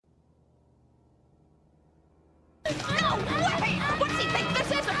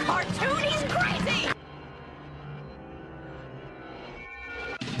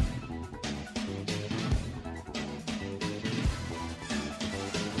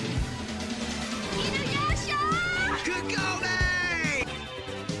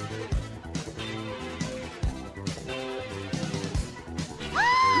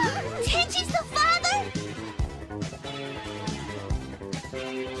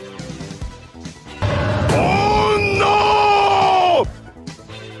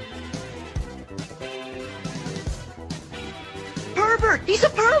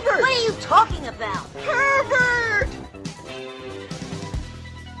about? Herbert!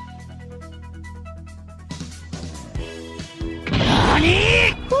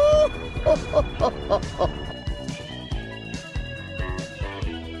 Honey!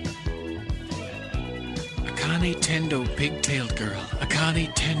 Akane Tendo pigtailed girl.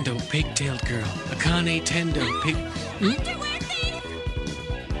 Akane Tendo pigtailed girl. Akane Tendo pig. Underwear thief!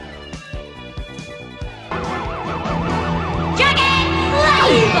 Johnny!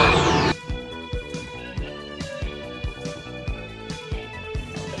 Leave!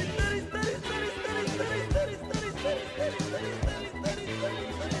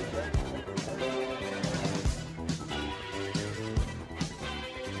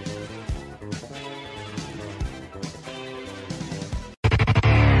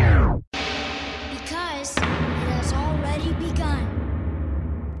 Because it has already begun.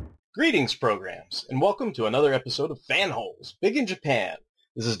 Greetings, programs, and welcome to another episode of Fanholes, Big in Japan.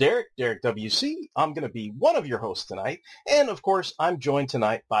 This is Derek WC. I'm going to be one of your hosts tonight, and of course, I'm joined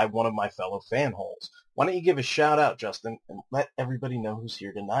tonight by one of my fellow fanholes. Why don't you give a shout out, Justin, and let everybody know who's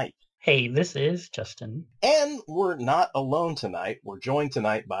here tonight? Hey, this is Justin. And we're not alone tonight. We're joined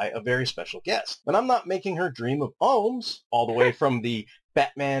tonight by a very special guest. And I'm not making her dream of Ohms, all the way from the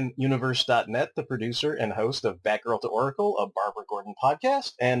BatmanUniverse.net, the producer and host of Batgirl to Oracle, a Barbara Gordon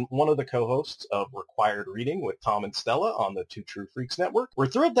podcast, and one of the co-hosts of Required Reading with Tom and Stella on the Two True Freaks Network. We're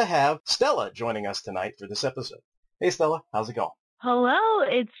thrilled to have Stella joining us tonight for this episode. Hey, Stella, how's it going? Hello,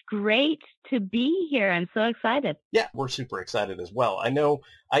 it's great to be here. I'm so excited. Yeah, we're super excited as well. I know,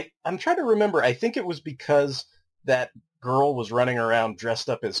 I'm trying to remember, I think it was because that girl was running around dressed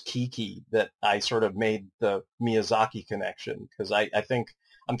up as Kiki that I sort of made the Miyazaki connection, because I think,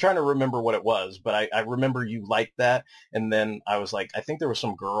 I'm trying to remember what it was, but I remember you liked that, and then I was like, I think there was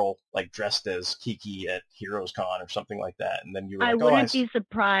some girl like dressed as Kiki at Heroes Con or something like that, and then you were I like, wouldn't be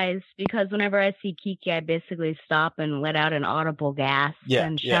surprised because whenever I see Kiki, I basically stop and let out an audible gasp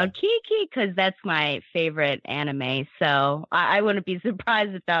and shout Kiki because that's my favorite anime. So I wouldn't be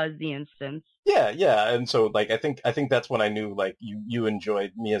surprised if that was the instance. Yeah, and so like I think that's when I knew like you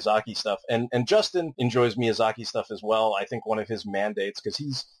enjoyed Miyazaki stuff, and Justin enjoys Miyazaki stuff as well. I think one of his mandates, because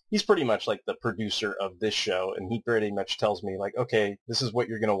he's pretty much like the producer of this show, and he pretty much tells me like, okay, this is what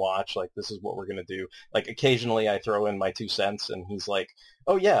you're gonna watch, like this is what we're gonna do. Like occasionally I throw in my 2 cents, and he's like,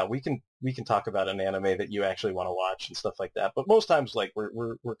 oh yeah, we can talk about an anime that you actually want to watch and stuff like that. But most times, like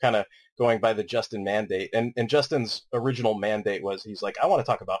we're kind of going by the Justin mandate, and Justin's original mandate was he's like, I want to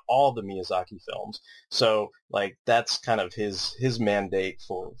talk about all the Miyazaki films. So like that's kind of his mandate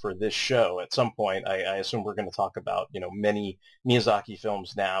for this show. At some point, I assume we're going to talk about many Miyazaki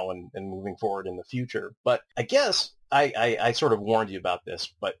films now and moving forward in the future. But I guess I sort of warned you about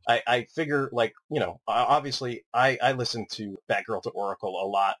this, but I figure like, obviously I listen to Batgirl to Oracle a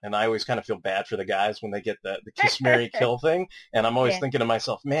lot, and I always kind of feel bad for the guys when they get the kiss, marry, kill thing. And I'm always thinking to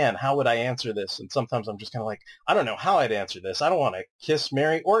myself, man, how would I answer this? And sometimes I'm just kind of like, I don't know how I'd answer this. I don't want to kiss,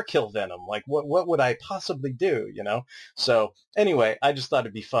 marry, or kill Venom. Like what would I possibly do, So anyway, I just thought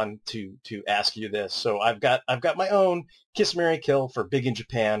it'd be fun to ask you this. So I've got my own kiss, marry, kill for Big in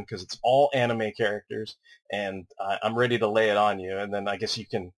Japan, because it's all anime characters, and I'm ready to lay it on you, and then I guess you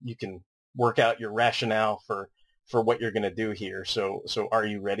can work out your rationale for what you're going to do here. So are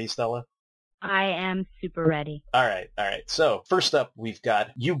you ready, Stella? I am super ready. All right. So first up, we've got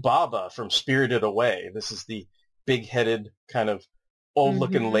Yubaba from Spirited Away. This is the big-headed kind of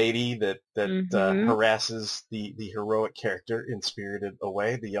old-looking lady that harasses the heroic character in Spirited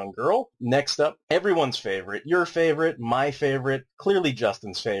Away, the young girl. Next up, everyone's favorite, your favorite, my favorite, clearly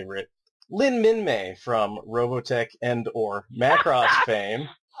Justin's favorite, Lin Minmay from Robotech and or Macross fame.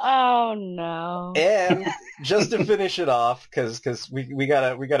 Oh no! And just to finish it off, because we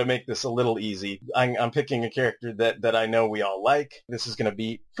gotta make this a little easy. I'm picking a character that I know we all like. This is gonna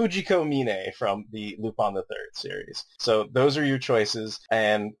be Fujiko Mine from the Lupin the Third series. So those are your choices,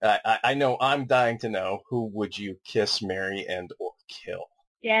 and I know I'm dying to know, who would you kiss, marry, and or kill?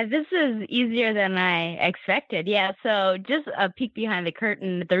 Yeah, this is easier than I expected. Yeah, so just a peek behind the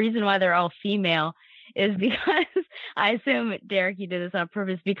curtain. The reason why they're all female is because I assume, Derek, you did this on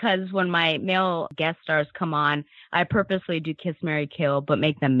purpose, because when my male guest stars come on, I purposely do kiss, marry, kill, but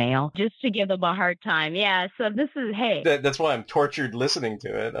make them male just to give them a hard time. Yeah, so this is, hey. That's why I'm tortured listening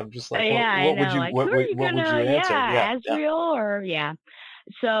to it. I'm just like, what would you answer? Asriel or,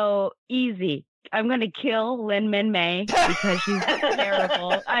 So easy. gonna kill Lin Min Mei because she's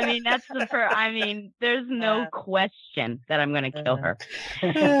terrible. I mean, that's the first. I mean, there's no question that I'm gonna kill her.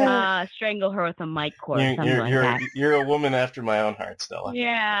 Strangle her with a mic cord, something like that. You're a woman after my own heart, Stella.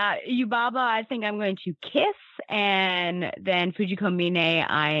 Yeah, Yubaba, I think I'm going to kiss, and then Fujiko Mine,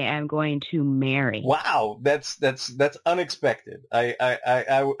 I am going to marry. Wow, that's unexpected.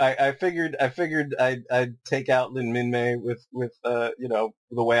 I figured I'd take out Lin Min Mei with the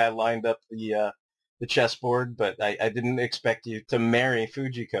way I lined up the chessboard, but I didn't expect you to marry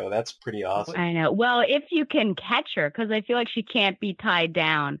Fujiko. That's pretty awesome. I know. Well, if you can catch her, because I feel like she can't be tied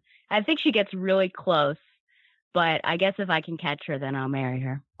down. I think she gets really close, but I guess if I can catch her, then I'll marry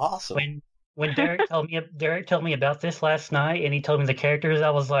her. Awesome. When Derek told me about this last night, and he told me the characters,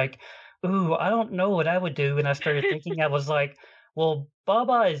 I was like, "Ooh, I don't know what I would do." And I started thinking, I was like, "Well,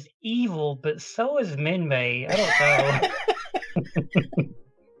 Baba is evil, but so is Minmay. I don't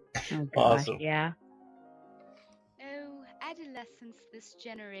know." Oh, awesome. Yeah. Oh, adolescents this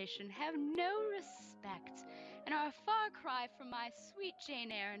generation have no respect and are a far cry from my sweet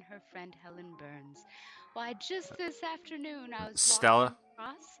Jane Eyre and her friend Helen Burns. Why, just this afternoon I was Stella? walking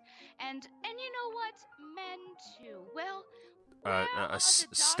across, and you know what? Men too. Well, where are the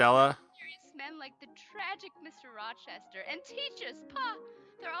Stella? mysterious men like the tragic Mr. Rochester and teachers? Pa,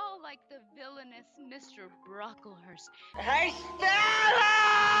 they're all like the villainous Mr. Brocklehurst. Hey,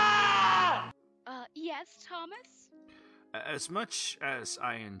 Stella! Yes, Thomas? As much as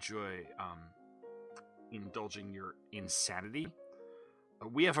I enjoy indulging your insanity,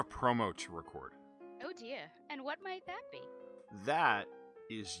 we have a promo to record. Oh dear, and what might that be? That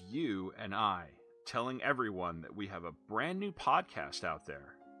is you and I telling everyone that we have a brand new podcast out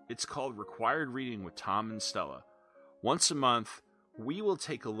there. It's called Required Reading with Tom and Stella. Once a month, we will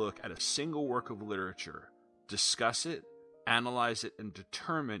take a look at a single work of literature, discuss it, analyze it, and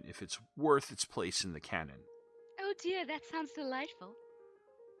determine if it's worth its place in the canon. Oh dear, that sounds delightful.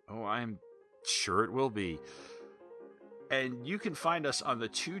 Oh, I'm sure it will be. And you can find us on the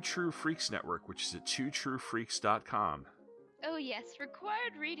Two True Freaks Network, which is at twotruefreaks.com. Oh yes,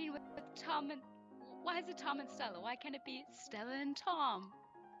 Required Reading with Tom and... Why is it Tom and Stella? Why can't it be Stella and Tom?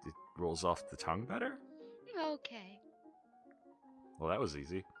 It rolls off the tongue better? Okay. Well, that was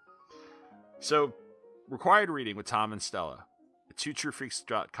easy. So, Required Reading with Tom and Stella at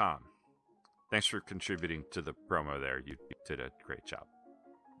twotruefreaks.com. Thanks for contributing to the promo there. You did a great job.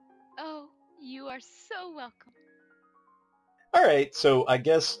 Oh, you are so welcome. All right, so I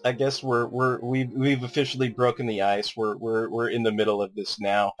guess we've officially broken the ice. We're in the middle of this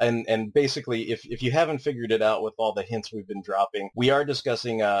now, and basically, if you haven't figured it out with all the hints we've been dropping, we are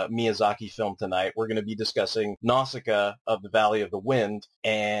discussing a Miyazaki film tonight. We're going to be discussing Nausicaä of the Valley of the Wind,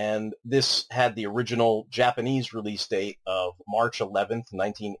 and this had the original Japanese release date of March 11th,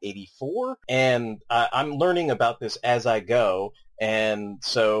 1984, and I'm learning about this as I go, and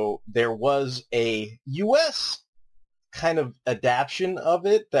so there was a U.S. kind of adaptation of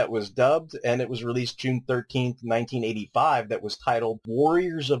it that was dubbed, and it was released June 13th, 1985, that was titled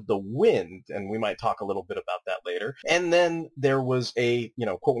Warriors of the Wind, and we might talk a little bit about that later. And then there was a,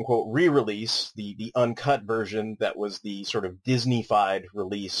 quote-unquote re-release, the uncut version that was the sort of Disney-fied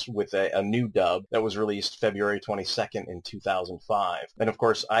release with a new dub that was released February 22nd in 2005. And of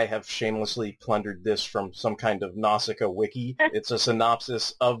course, I have shamelessly plundered this from some kind of Nausicaa wiki. It's a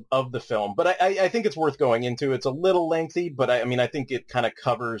synopsis of the film, but I think it's worth going into. It's a little lengthy, but I think it kind of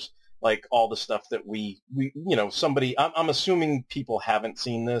covers like all the stuff that we I'm assuming people haven't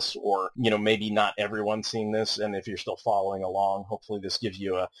seen this, or maybe not everyone's seen this, and if you're still following along, hopefully this gives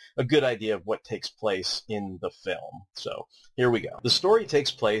you a good idea of what takes place in the film. So here we go. The story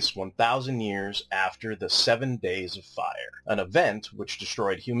takes place 1,000 years after the 7 Days of Fire, an event which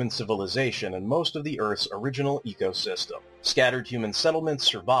destroyed human civilization and most of the Earth's original ecosystem. Scattered human settlements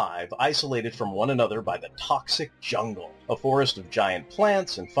survive, isolated from one another by the toxic jungle, a forest of giant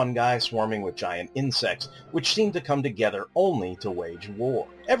plants and fungi swarming with giant insects, which seem to come together only to wage war.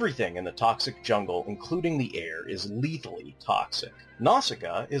 Everything in the toxic jungle, including the air, is lethally toxic.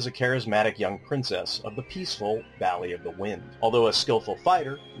 Nausicaä is a charismatic young princess of the peaceful Valley of the Wind. Although a skillful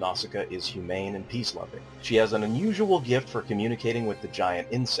fighter, Nausicaä is humane and peace-loving. She has an unusual gift for communicating with the giant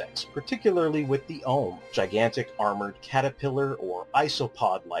insects, particularly with the Ohm, gigantic armored caterpillar or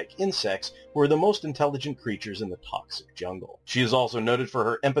isopod-like insects who are the most intelligent creatures in the toxic jungle. She is also noted for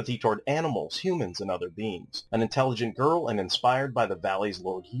her empathy toward animals, humans, and other beings. An intelligent girl and inspired by the valley's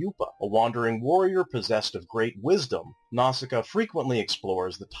Lord Yupa, a wandering warrior possessed of great wisdom, Nausicaä frequently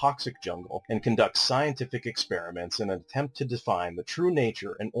explores the toxic jungle and conducts scientific experiments in an attempt to define the true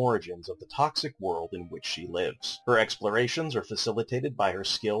nature and origins of the toxic world in which she lives. Her explorations are facilitated by her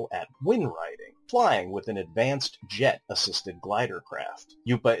skill at wind riding, flying with an advanced jet-assisted glider craft.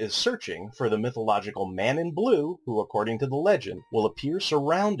 Yupa is searching for the mythological man in blue who, according to the legend, will appear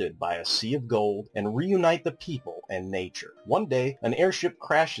surrounded by a sea of gold and reunite the people and nature. One day, an airship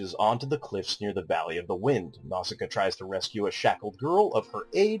crashes onto the cliffs near the Valley of the Wind. Nausicaä tries to rescue a shackled girl of her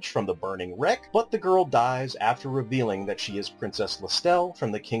age from the burning wreck, but the girl dies after revealing that she is Princess Listel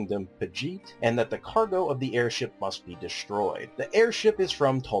from the kingdom Pajit, and that the cargo of the airship must be destroyed. The airship is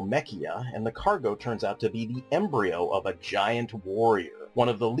from Tolmekia, and the cargo turns out to be the embryo of a giant warrior, one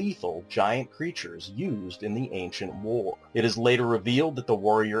of the lethal giant creatures used in the ancient war. It is later revealed that the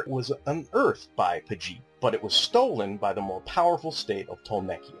warrior was unearthed by Pajit, but it was stolen by the more powerful state of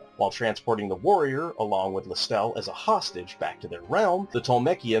Tolmekia. While transporting the warrior, along with Listel as a hostage back to their realm, the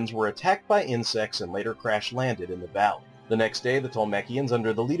Tolmekians were attacked by insects and later crash-landed in the valley. The next day, the Tolmekians,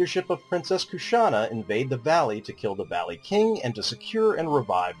 under the leadership of Princess Kushana, invade the valley to kill the Valley King and to secure and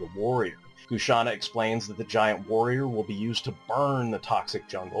revive the warrior. Kushana explains that the giant warrior will be used to burn the toxic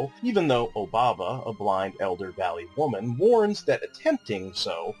jungle, even though Obava, a blind elder valley woman, warns that attempting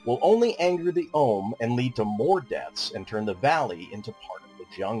so will only anger the Ohm and lead to more deaths and turn the valley into part of the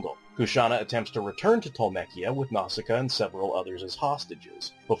jungle. Kushana attempts to return to Tolmekia with Nausicaä and several others as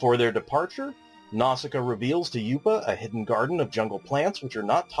hostages. Before their departure, Nausicaä reveals to Yupa a hidden garden of jungle plants which are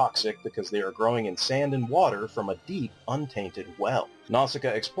not toxic because they are growing in sand and water from a deep, untainted well.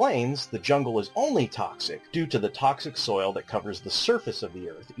 Nausicaä explains the jungle is only toxic due to the toxic soil that covers the surface of the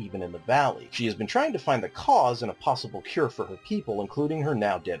earth, even in the valley. She has been trying to find the cause and a possible cure for her people, including her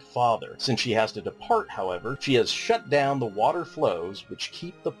now dead father. Since she has to depart, however, she has shut down the water flows which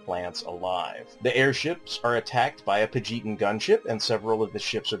keep the plants alive. The airships are attacked by a Pajitan gunship, and several of the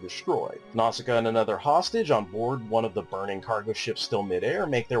ships are destroyed. Nausicaä and another hostage on board one of the burning cargo ships still midair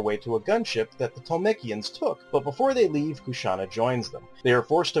make their way to a gunship that the Tolmekians took, but before they leave, Kushana joins them. They are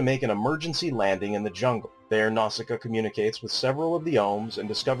forced to make an emergency landing in the jungle. There, Nausicaä communicates with several of the Ohms and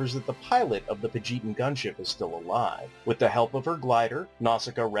discovers that the pilot of the Pajitan gunship is still alive. With the help of her glider,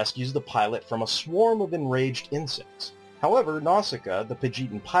 Nausicaä rescues the pilot from a swarm of enraged insects. However, Nausicaä, the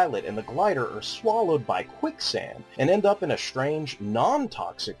Pajitan pilot, and the glider are swallowed by quicksand and end up in a strange,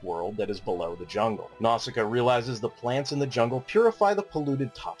 non-toxic world that is below the jungle. Nausicaä realizes the plants in the jungle purify the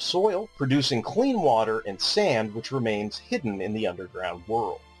polluted topsoil, producing clean water and sand which remains hidden in the underground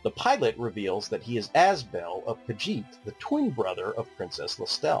world. The pilot reveals that he is Asbel of Pajit, the twin brother of Princess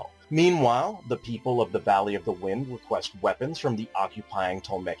Listel. Meanwhile, the people of the Valley of the Wind request weapons from the occupying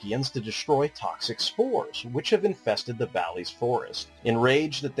Tolmekians to destroy toxic spores, which have infested the valley's forest.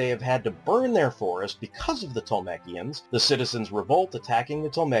 Enraged that they have had to burn their forest because of the Tolmekians, the citizens revolt, attacking the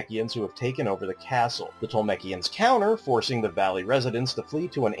Tolmekians who have taken over the castle. The Tolmekians counter, forcing the valley residents to flee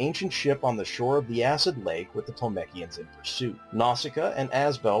to an ancient ship on the shore of the Acid Lake with the Tolmekians in pursuit. Nausicaä and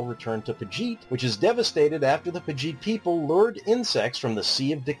Asbel return to Pajit, which is devastated after the Pajit people lured insects from the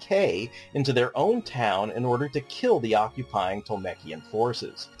Sea of Decay into their own town in order to kill the occupying Tolmekian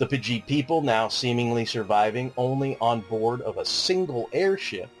forces. The Pajit people, now seemingly surviving only on board of a single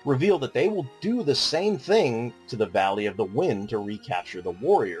airship, reveal that they will do the same thing to the Valley of the Wind to recapture the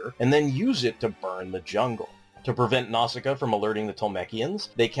warrior, and then use it to burn the jungle. To prevent Nausicaä from alerting the Tolmekians,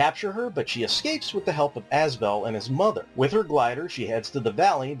 they capture her, but she escapes with the help of Asbel and his mother. With her glider, she heads to the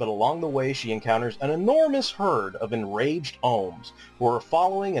valley, but along the way she encounters an enormous herd of enraged Ohms, who are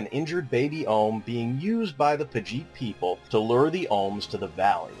following an injured baby Ohm being used by the Pajit people to lure the Ohms to the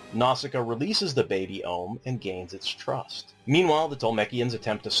valley. Nausicaä releases the baby Ohm and gains its trust. Meanwhile, the Tolmekians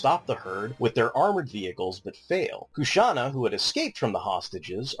attempt to stop the herd with their armored vehicles but fail. Kushana, who had escaped from the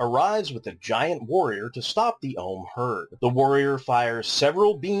hostages, arrives with a giant warrior to stop the Ohm herd. The warrior fires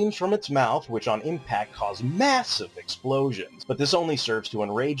several beams from its mouth, which on impact cause massive explosions, but this only serves to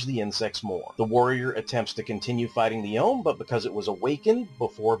enrage the insects more. The warrior attempts to continue fighting the Ohm, but because it was awakened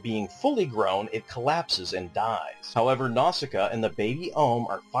before being fully grown, it collapses and dies. However, Nausicaä and the baby Ohm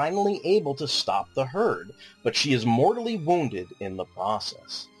are finally able to stop the herd, but she is mortally wounded in the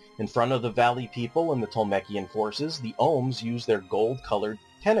process. In front of the valley people and the Tolmekian forces, the Ohms use their gold-colored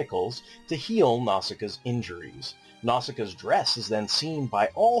tentacles to heal Nausicaa's injuries. Nausicaa's dress is then seen by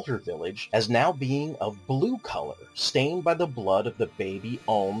all her village as now being of blue color, stained by the blood of the baby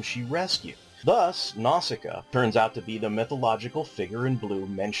Ohm she rescued. Thus, Nausicaä turns out to be the mythological figure in blue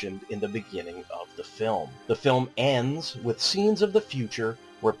mentioned in the beginning of the film. The film ends with scenes of the future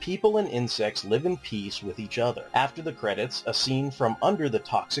where people and insects live in peace with each other. After the credits, a scene from under the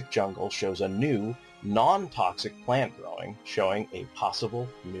toxic jungle shows a new, non-toxic plant growing, showing a possible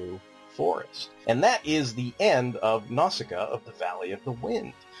new forest. And that is the end of Nausicaä of the Valley of the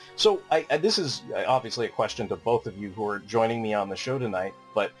Wind. So this is obviously a question to both of you who are joining me on the show tonight,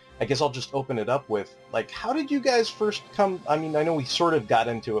 but I guess I'll just open it up with, like, how did you guys first come? I mean, I know we sort of got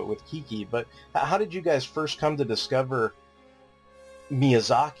into it with Kiki, but how did you guys first come to discover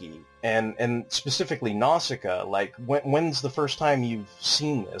Miyazaki and specifically Nausicaä? Like, when's the first time you've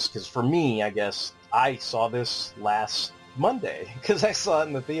seen this? Because for me, I guess I saw this last Monday because I saw it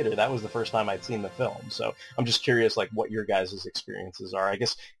in the theater. That was the first time I'd seen the film. So I'm just curious, like, what your guys' experiences are. I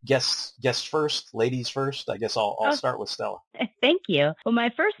guess guests first, ladies first. I guess I'll start with Stella. Thank you. Well, my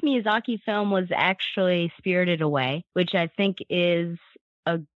first Miyazaki film was actually Spirited Away, which I think is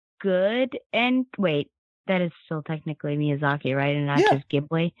a good and wait. That is still technically Miyazaki, right? And not just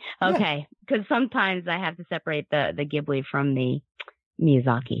Ghibli? Okay. Because sometimes I have to separate the Ghibli from the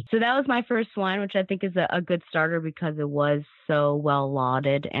Miyazaki. So that was my first one, which I think is a good starter because it was so well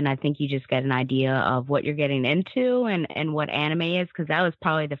lauded. And I think you just get an idea of what you're getting into and what anime is, because that was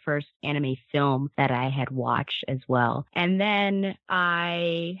probably the first anime film that I had watched as well. And then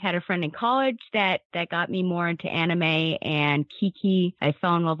I had a friend in college that got me more into anime, and Kiki, I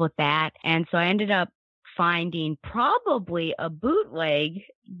fell in love with that. And so I ended up finding probably a bootleg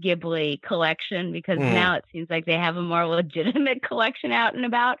Ghibli collection, because now it seems like they have a more legitimate collection out and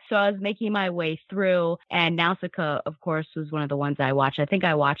about. So I was making my way through, and Nausicaä, of course, was one of the ones I watched. I think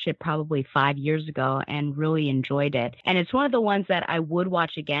I watched it probably 5 years ago and really enjoyed it. And it's one of the ones that I would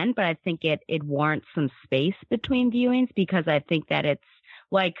watch again, but I think it warrants some space between viewings, because I think that it's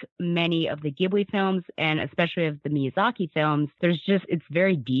like many of the Ghibli films, and especially of the Miyazaki films, it's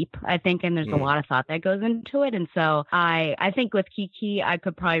very deep, I think, and there's a lot of thought that goes into it. And so I think with Kiki, I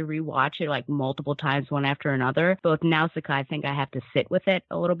could probably rewatch it like multiple times, one after another. But with Nausicaä, I think I have to sit with it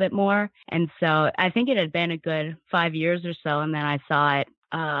a little bit more. And so I think it had been a good 5 years or so, and then I saw it,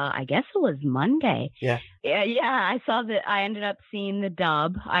 I guess it was Monday. Yeah, I saw that. I ended up seeing the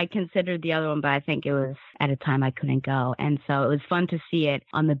dub. I considered the other one, but I think it was at a time I couldn't go. And so it was fun to see it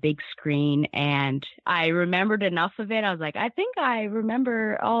on the big screen. And I remembered enough of it. I was like, I think I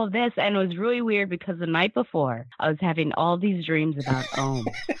remember all of this. And it was really weird because the night before, I was having all these dreams about Om.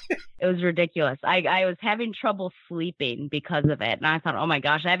 It was ridiculous. I was having trouble sleeping because of it. And I thought, oh my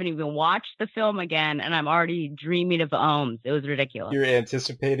gosh, I haven't even watched the film again, and I'm already dreaming of Ohms. It was ridiculous. You're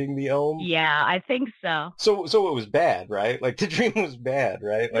anticipating the Ohm? Yeah, I think so. So it was bad, right? Like, the dream was bad,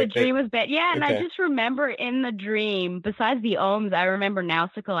 right? Like, the dream was bad. Yeah, and I just remember in the dream, besides the Ohms, I remember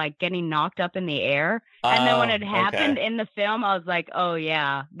Nausicaä like getting knocked up in the air. And then when it happened in the film, I was like, oh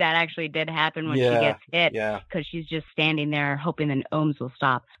yeah, that actually did happen when she gets hit. Yeah. Because she's just standing there hoping the Ohms will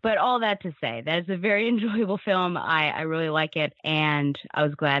stop. But all that to say, that is a very enjoyable film. I really like it. And I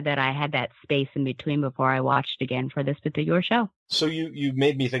was glad that I had that space in between before I watched again for this particular show. So you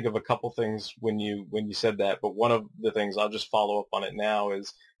made me think of a couple things when you said that, but one of the things, I'll just follow up on it now,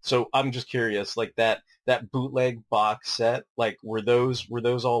 is, so I'm just curious, like that bootleg box set, like were those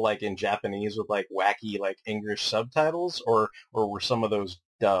all like in Japanese with like wacky like English subtitles, or were some of those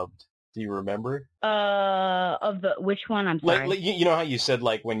dubbed? Do you remember? Of the which one? I'm sorry. Like you know how you said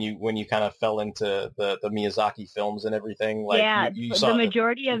like when you kind of fell into the Miyazaki films and everything. Like, yeah, you saw the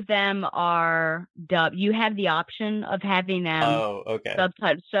majority of them are dubbed. You have the option of having them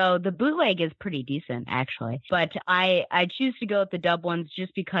subtitled. So the bootleg is pretty decent actually, but I choose to go with the dub ones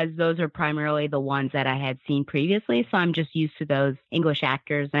just because those are primarily the ones that I had seen previously. So I'm just used to those English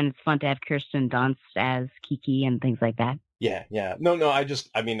actors, and it's fun to have Kirsten Dunst as Kiki and things like that. Yeah. No, I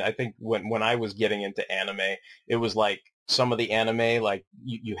think when I was getting into anime, it was like some of the anime, like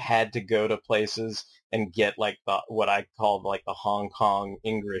you had to go to places and get like what I called like the Hong Kong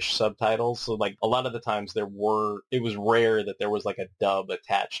English subtitles. So like a lot of the times it was rare that there was like a dub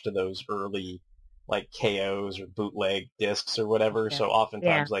attached to those early like KOs or bootleg discs or whatever. Yeah. So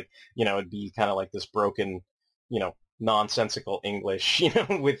oftentimes like, it'd be kind of like this broken, nonsensical English,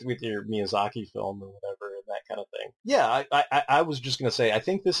 with your Miyazaki film or whatever, and that kind of thing. Yeah, I was just going to say, I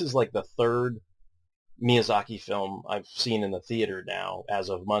think this is like the third Miyazaki film I've seen in the theater now as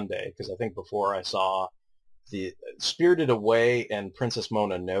of Monday, because I think before I saw the Spirited Away and Princess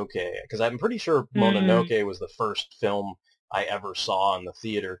Mononoke, because I'm pretty sure Mononoke was the first film I ever saw in the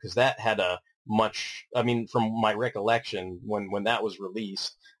theater, because that had from my recollection, when that was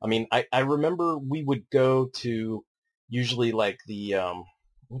released, I remember we would go to usually like the,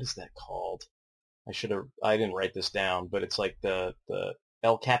 what is that called? I didn't write this down, but it's like the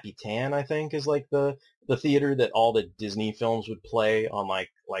El Capitan, I think, is like the theater that all the Disney films would play on, like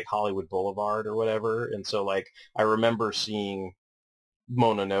Hollywood Boulevard or whatever. And so like I remember seeing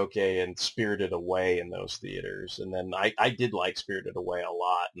Mononoke and Spirited Away in those theaters. And then I did like Spirited Away a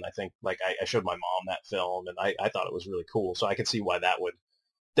lot. And I think like I showed my mom that film and I thought it was really cool. So I could see why that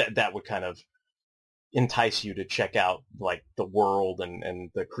would kind of entice you to check out like the world and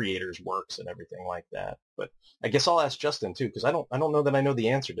the creator's works and everything like that. But I guess I'll ask Justin too, because I don't know that I know the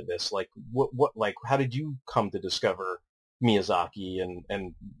answer to this. Like what like how did you come to discover Miyazaki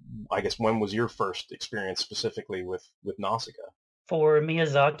and I guess when was your first experience specifically with Nausicaa? For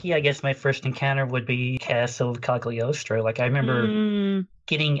Miyazaki, I guess my first encounter would be Castle of Cagliostro. Like I remember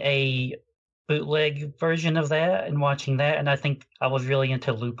getting a bootleg version of that and watching that, and I think I was really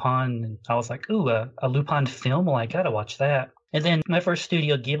into Lupin, and I was like, ooh, a Lupin film? Well, I gotta watch that. And then my first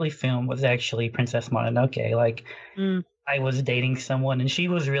Studio Ghibli film was actually Princess Mononoke. Like, I was dating someone, and she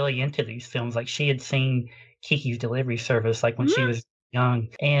was really into these films. Like, she had seen Kiki's Delivery Service, like, when she was young.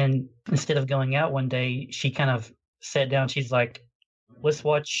 And instead of going out one day, she kind of sat down. She's like, let's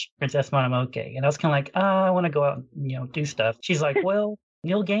watch Princess Mononoke. And I was kind of like, I want to go out and, do stuff. She's like, well,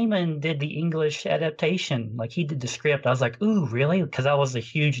 Neil Gaiman did the English adaptation. Like, he did the script. I was like, ooh, really? Because I was a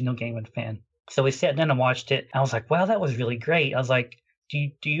huge Neil Gaiman fan. So we sat down and watched it. I was like, wow, that was really great. I was like, do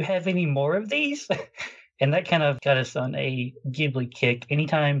you have any more of these? And that kind of got us on a Ghibli kick.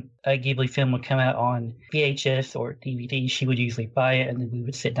 Anytime a Ghibli film would come out on VHS or DVD, she would usually buy it, and then we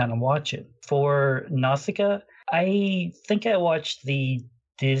would sit down and watch it. For Nausicaa, I think I watched the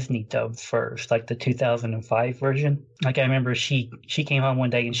Disney dub first, like the 2005 version. Like I remember she came home one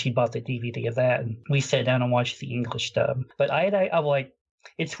day and she bought the DVD of that, and we sat down and watched the English dub. But I like,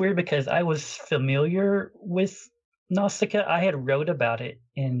 it's weird because I was familiar with Nausicaa. I had wrote about it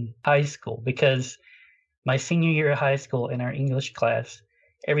in high school because my senior year of high school in our English class,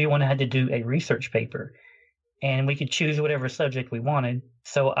 everyone had to do a research paper, and we could choose whatever subject we wanted.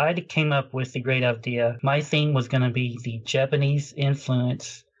 So I came up with the great idea. My theme was going to be the Japanese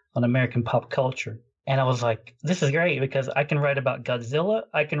influence on American pop culture. And I was like, this is great because I can write about Godzilla,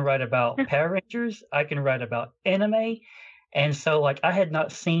 I can write about Power Rangers, I can write about anime. And so like I had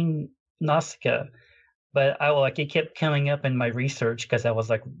not seen Nausicaa, but it kept coming up in my research because I was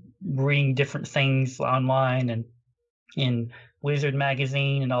like reading different things online and in Wizard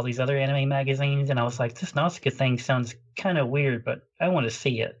magazine and all these other anime magazines, and I was like, this Nausicaa thing sounds kind of weird, but I want to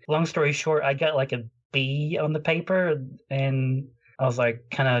see it. Long story short, I got like a B on the paper, and I was like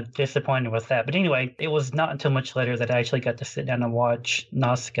kind of disappointed with that. But anyway, it was not until much later that I actually got to sit down and watch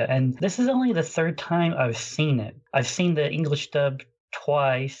Nausicaa, and this is only the third time I've seen it. I've seen the English dub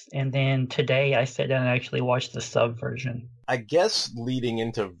twice, and then today I sat down and actually watched the sub version. I guess leading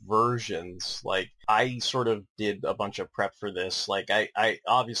into versions, like I sort of did a bunch of prep for this. Like I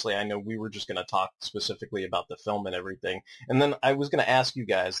obviously I know we were just going to talk specifically about the film and everything. And then I was going to ask you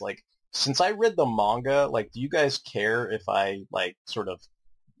guys, like, since I read the manga, like, do you guys care if I like sort of,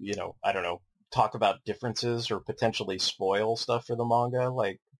 I don't know, talk about differences or potentially spoil stuff for the manga?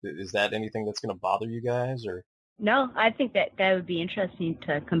 Like, is that anything that's going to bother you guys or? No, I think that would be interesting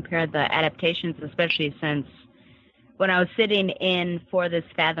to compare the adaptations, especially since when I was sitting in for this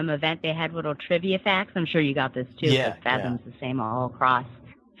Fathom event, they had little trivia facts. I'm sure you got this too. Yeah, because Fathom's the same all across.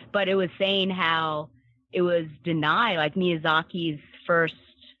 But it was saying how it was denied, like Miyazaki's first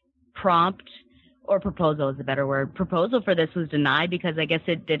prompt, or proposal is a better word, proposal for this was denied because I guess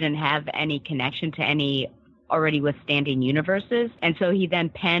it didn't have any connection to any already withstanding universes. And so he then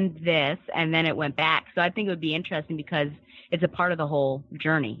penned this, and then it went back. So I think it would be interesting because it's a part of the whole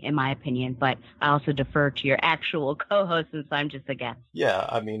journey, in my opinion. But I also defer to your actual co-host since I'm just a guest. Yeah,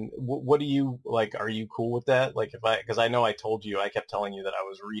 I mean, what do you, like, are you cool with that? Like, because I know I kept telling you that I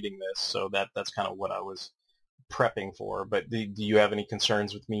was reading this, so that's kind of what I was prepping for. But do you have any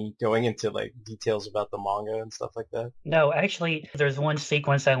concerns with me going into, like, details about the manga and stuff like that? No, actually, there's one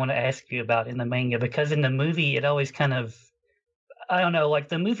sequence I want to ask you about in the manga, because in the movie, it always kind of, I don't know, like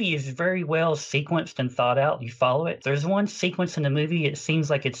the movie is very well sequenced and thought out. You follow it. There's one sequence in the movie, it seems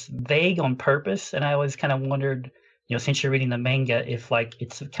like it's vague on purpose. And I always kind of wondered, since you're reading the manga, if like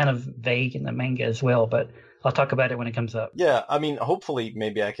it's kind of vague in the manga as well. But I'll talk about it when it comes up. Yeah, I mean, hopefully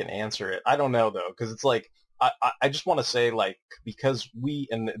maybe I can answer it. I don't know though, because it's like, I just want to say, like, because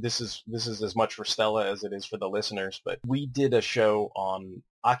and this is as much for Stella as it is for the listeners, but we did a show on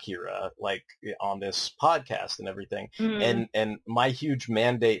Akira, like, on this podcast and everything. Mm-hmm. And my huge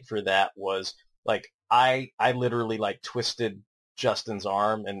mandate for that was, like, I literally, like, twisted Justin's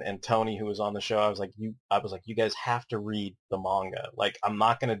arm and Tony, who was on the show. I was like, you guys have to read the manga. Like, I'm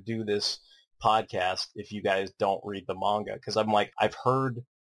not going to do this podcast if you guys don't read the manga. Because I'm like, I've heard,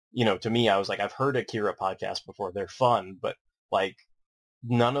 to me, I was like, I've heard Akira podcasts before. They're fun, but, like,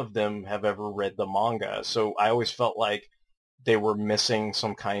 none of them have ever read the manga. So I always felt like they were missing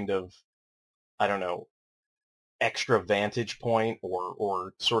some kind of, I don't know, extra vantage point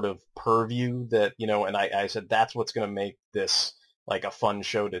or sort of purview that, and I said, that's what's going to make this like a fun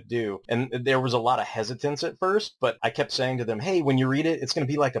show to do. And there was a lot of hesitance at first, but I kept saying to them, hey, when you read it, it's going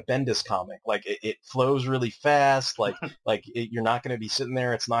to be like a Bendis comic. Like it flows really fast. You're not going to be sitting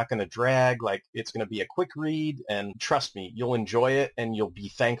there. It's not going to drag. Like it's going to be a quick read, and trust me, you'll enjoy it and you'll be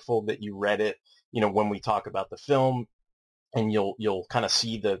thankful that you read it, when we talk about the film. And you'll kind of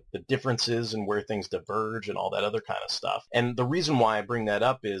see the differences and where things diverge and all that other kind of stuff. And the reason why I bring that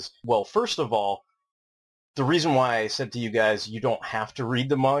up is, well, first of all, the reason why I said to you guys you don't have to read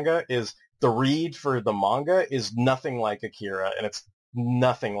the manga is the read for the manga is nothing like Akira, and it's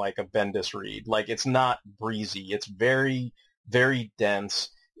nothing like a Bendis read. Like, it's not breezy. It's very, very dense.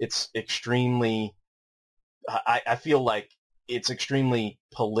 It's extremely... I feel like it's extremely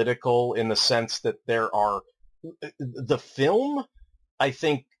political in the sense that there are... The film, I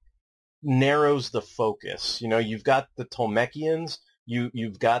think, narrows the focus. You've got the Tolmekians,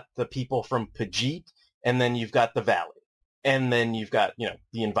 you've got the people from Pajit, and then you've got the valley. And then you've got,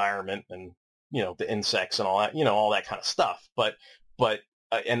 the environment and, the insects and all that, all that kind of stuff. But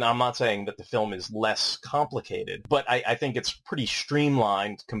and I'm not saying that the film is less complicated, but I think it's pretty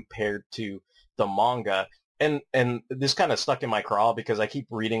streamlined compared to the manga. And this kind of stuck in my craw because I keep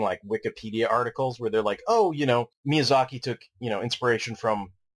reading like Wikipedia articles where they're like, oh, Miyazaki took, inspiration from,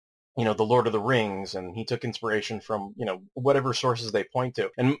 the Lord of the Rings, and he took inspiration from, whatever sources they point to.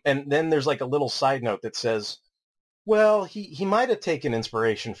 And then there's like a little side note that says, well, he might have taken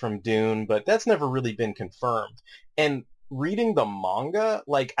inspiration from Dune, but that's never really been confirmed. And reading the manga,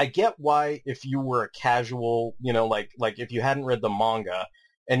 like, I get why if you were a casual, like if you hadn't read the manga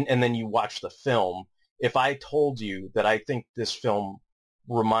and then you watch the film, if I told you that I think this film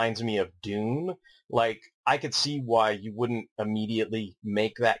reminds me of Dune, like, I could see why you wouldn't immediately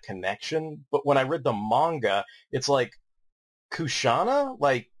make that connection. But when I read the manga, it's like, Kushana,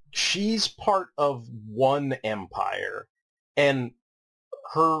 like, she's part of one empire, and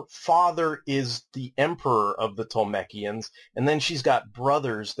her father is the emperor of the Tolmekians, and then she's got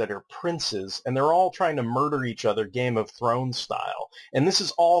brothers that are princes, and they're all trying to murder each other Game of Thrones style. And this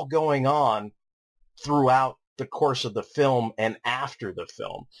is all going on throughout the course of the film and after the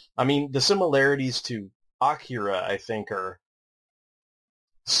film. I mean, the similarities to Akira, I think, are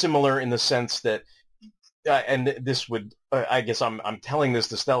similar in the sense that, and this would, I guess I'm telling this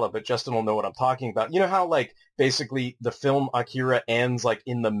to Stella, but Justin will know what I'm talking about. You know how, like, basically the film Akira ends, like,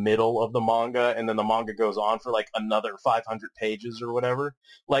 in the middle of the manga, and then the manga goes on for, like, another 500 pages or whatever?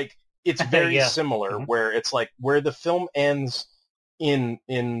 Like, it's very Yeah. similar, Mhm. where it's like, where the film ends in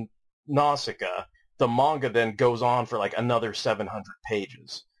Nausicaä, the manga then goes on for, like, another 700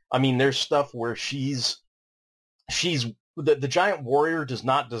 pages. I mean, there's stuff where she's the giant warrior does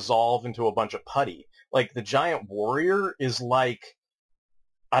not dissolve into a bunch of putty. Like, the giant warrior is like,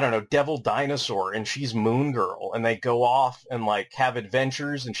 I don't know, Devil Dinosaur, and she's Moon Girl, and they go off and, like, have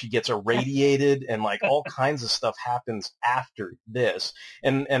adventures, and she gets irradiated, and, like, all kinds of stuff happens after this.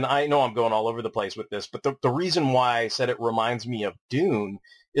 And I know I'm going all over the place with this, but the reason why I said it reminds me of Dune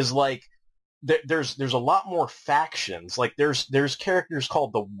is, like, there's a lot more factions. Like, there's characters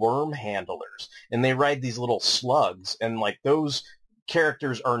called the Worm Handlers, and they ride these little slugs, and, like, those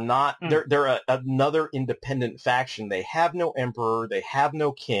characters are not, they're another independent faction. They have no emperor, they have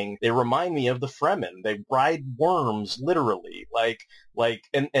no king. They remind me of the Fremen. They ride worms, literally.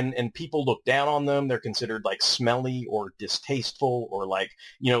 And people look down on them. They're considered, like, smelly or distasteful, or, like,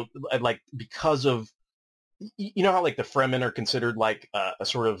 like, because of, how, like, the Fremen are considered, like, a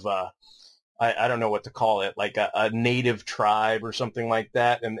sort of, I don't know what to call it, like a native tribe or something like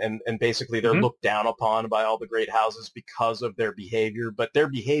that. And basically they're looked down upon by all the great houses because of their behavior. But their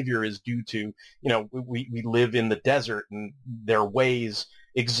behavior is due to, we live in the desert, and their ways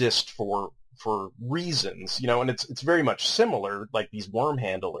exist for reasons, and it's very much similar, like these worm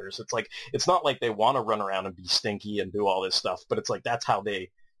handlers. It's like, it's not like they want to run around and be stinky and do all this stuff, but it's like, that's how they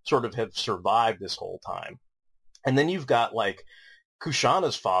sort of have survived this whole time. And then you've got, like,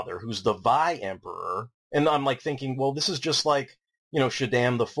 Kushana's father, who's the Vai Emperor, and I'm, like, thinking, well, this is just like,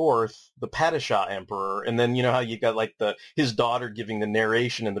 Shaddam the Fourth, the Padishah Emperor, and then how you got, like, his daughter giving the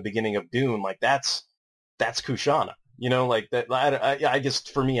narration in the beginning of Dune, like, that's Kushana. Like that. I guess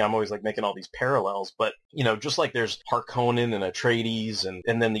for me, I'm always, like, making all these parallels, but just like there's Harkonnen and Atreides,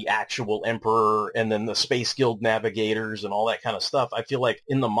 and then the actual Emperor, and then the Space Guild navigators and all that kind of stuff. I feel like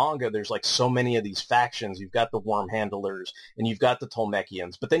in the manga, there's, like, so many of these factions. You've got the Worm Handlers, and you've got the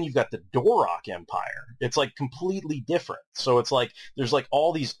Tolmekians, but then you've got the Dorok Empire. It's, like, completely different. So it's like there's, like,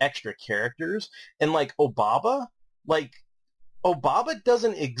 all these extra characters, and, like, Obaba, like, Oh, Baba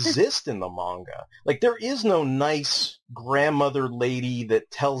doesn't exist in the manga. Like, there is no nice grandmother lady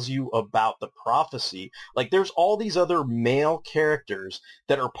that tells you about the prophecy. Like, there's all these other male characters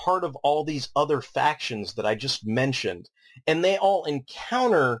that are part of all these other factions that I just mentioned. And they all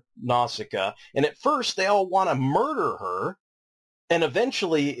encounter Nausicaa, and at first they all want to murder her, and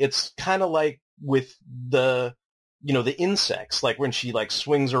eventually it's kind of like with the, the insects, like when she like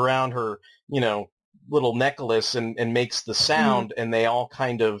swings around her, little necklace and makes the sound, and they all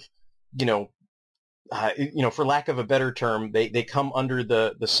kind of, you know, for lack of a better term, they come under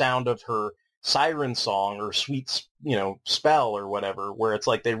the sound of her siren song or sweet, spell or whatever, where it's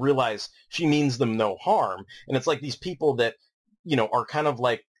like they realize she means them no harm. And it's like these people that, are kind of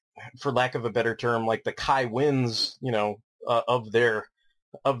like, for lack of a better term, like the Kai Winds, of their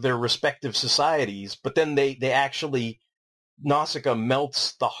respective societies. But then they actually, Nausicaa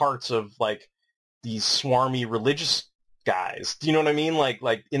melts the hearts of like these swarmy religious guys. Do you know what I mean? Like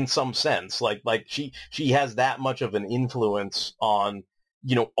in some sense, like she has that much of an influence on,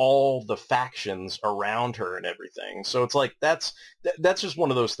 all the factions around her and everything. So it's like, that's just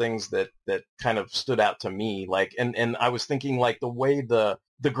one of those things that kind of stood out to me. Like, and I was thinking like the way the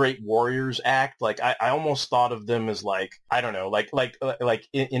great warriors act, like I almost thought of them as like, I don't know, like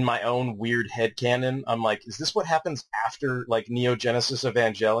in my own weird headcanon, I'm like, is this what happens after like Neo Genesis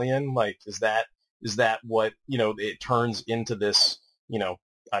Evangelion? Like, is that what, it turns into this,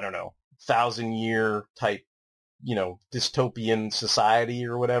 I don't know, 1,000-year type, dystopian society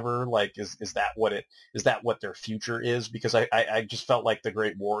or whatever? Like, is that what their future is? Because I just felt like the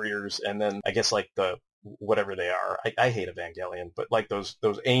Great Warriors, and then I guess like the, whatever they are, I hate Evangelion, but like those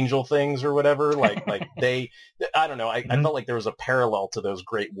angel things or whatever, like they, I don't know, I felt like there was a parallel to those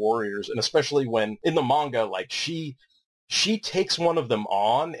Great Warriors, and especially when in the manga, like she takes one of them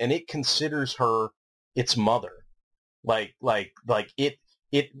on and it considers her its mother. Like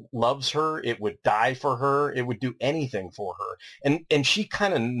it loves her. It would die for her. It would do anything for her. And she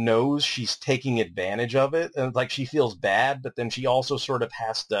kind of knows she's taking advantage of it. And like she feels bad, but then she also sort of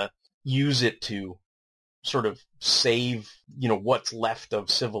has to use it to sort of save, what's left of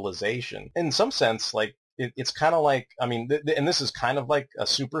civilization. In some sense, like it's kind of like, I mean, and this is kind of like a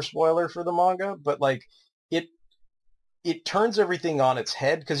super spoiler for the manga, but like it turns everything on its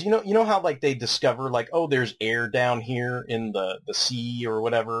head, because you know how like they discover like, oh, there's air down here in the sea or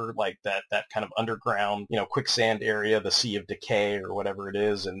whatever, like that kind of underground, quicksand area, the Sea of Decay or whatever it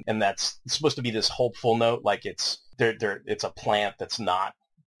is, and that's supposed to be this hopeful note, like it's a plant that's not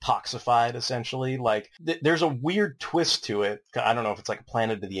toxified, essentially. Like there's a weird twist to it. I don't know if it's like a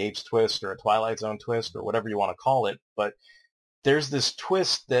Planet of the Apes twist or a Twilight Zone twist or whatever you want to call it, but there's this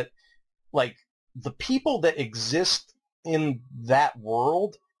twist that like the people that exist in that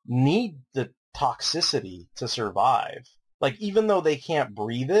world need the toxicity to survive. Like, even though they can't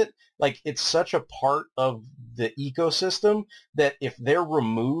breathe it, like it's such a part of the ecosystem that if they're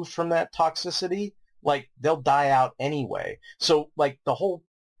removed from that toxicity, like they'll die out anyway. So like the whole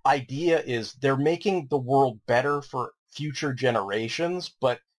idea is they're making the world better for future generations,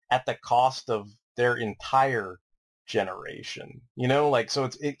 but at the cost of their entire generation, like, so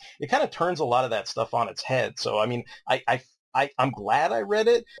it kind of turns a lot of that stuff on its head. So I mean, I'm glad I read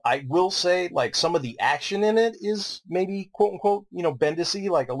it. I will say, like, some of the action in it is maybe quote unquote, Bendis-y,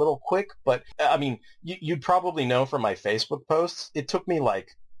 like a little quick, but I mean, you'd probably know from my Facebook posts, it took me like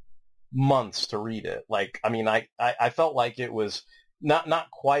months to read it. Like, I mean, I felt like it was not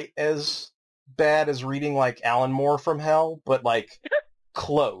quite as bad as reading like Alan Moore from Hell, but like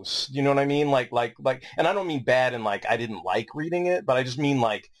close. You know what I mean? Like, and I don't mean bad and like I didn't like reading it, but I just mean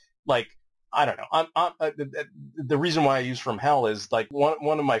like I don't know. The reason why I use From Hell is like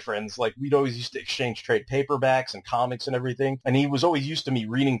one of my friends, like we'd always used to exchange trade paperbacks and comics and everything, and he was always used to me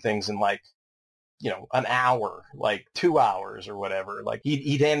reading things in like, an hour, like 2 hours or whatever. Like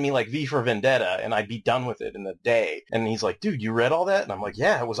he'd hand me like V for Vendetta and I'd be done with it in a day. And he's like, dude, you read all that? And I'm like,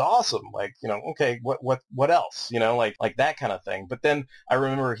 yeah, it was awesome. Like, okay, what else? Like that kind of thing. But then I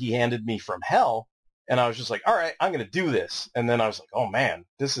remember he handed me From Hell and I was just like, all right, I'm going to do this. And then I was like, oh man,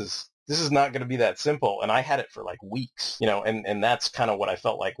 this is not going to be that simple. And I had it for like weeks, and that's kind of what I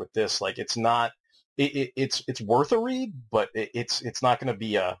felt like with this. Like, it's not, it's worth a read, but it's not going to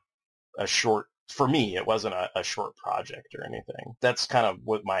be a short, for me, it wasn't a short project or anything. That's kind of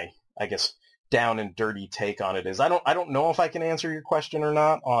what my, I guess, down and dirty take on it is. I don't know if I can answer your question or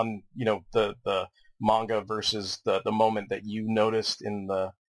not on, the manga versus the moment that you noticed in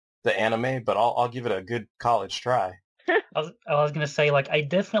the anime, but I'll give it a good college try. I was gonna say, like, I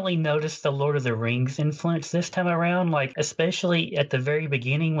definitely noticed the Lord of the Rings influence this time around, like, especially at the very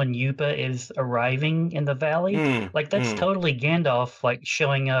beginning when Yuba is arriving in the valley. Mm, Like, that's mm. totally Gandalf, like,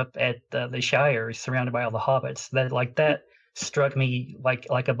 showing up at the Shire, surrounded by all the hobbits. That struck me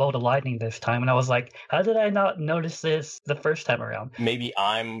like a bolt of lightning this time, and I was like, "How did I not notice this the first time around?" Maybe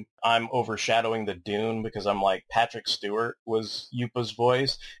I'm overshadowing the Dune because I'm like Patrick Stewart was Yupa's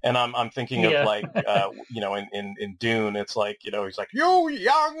voice, and I'm thinking of Yeah. like in Dune it's like he's like you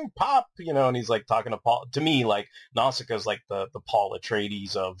young pup and he's like talking to Paul. To me, like Nausicaa's like the Paul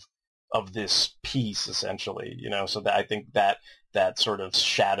Atreides of this piece essentially, so that I think that sort of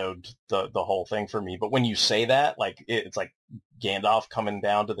shadowed the whole thing for me. But when you say that, like it's like Gandalf coming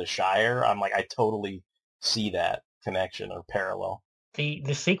down to the Shire, I'm like I totally see that connection or parallel.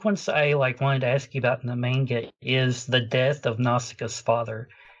 The sequence I, like, wanted to ask you about in the manga is the death of Nausicaa's father,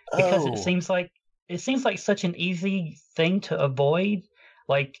 because Oh, it seems like such an easy thing to avoid.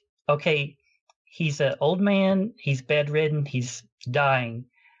 Like, okay, he's an old man, he's bedridden, he's dying.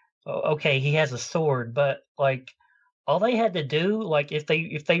 Okay, he has a sword, but, like, all they had to do, like, if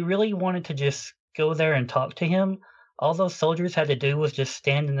they really wanted to just go there and talk to him, all those soldiers had to do was just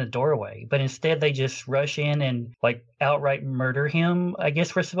stand in the doorway. But instead, they just rush in and, like, outright murder him. I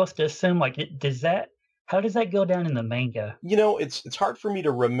guess we're supposed to assume, like, how does that go down in the manga? it's hard for me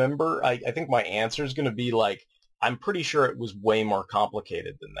to remember. I think my answer is going to be like I'm pretty sure it was way more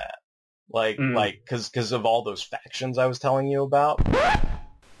complicated than that. Mm. Because of all those factions I was telling you about.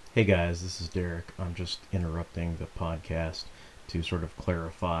 Hey guys, this is Derek. I'm just interrupting the podcast to sort of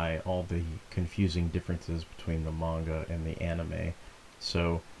clarify all the confusing differences between the manga and the anime.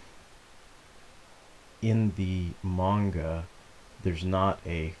 So, in the manga, there's not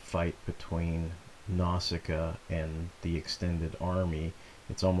a fight between Nausicaa and the extended army.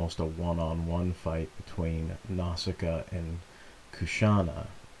 It's almost a one-on-one fight between Nausicaa and Kushana.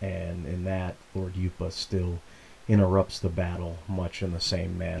 And in that, Lord Yupa still interrupts the battle much in the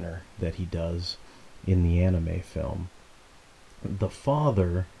same manner that he does in the anime film. The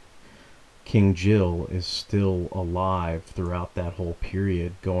father, King Jill, is still alive throughout that whole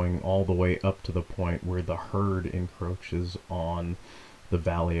period, going all the way up to the point where the herd encroaches on the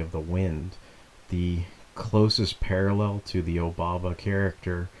Valley of the Wind. The closest parallel to the Obaba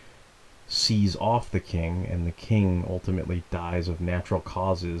character sees off the king, and the king ultimately dies of natural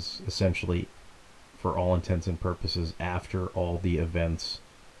causes, essentially, for all intents and purposes, after all the events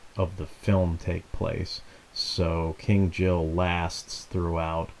of the film take place. So King Jill lasts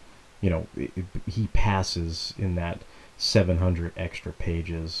throughout, he passes in that 700 extra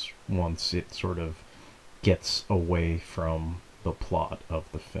pages once it sort of gets away from the plot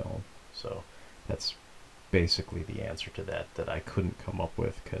of the film. So that's basically the answer to that I couldn't come up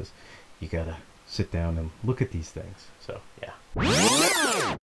with, because you gotta sit down and look at these things. So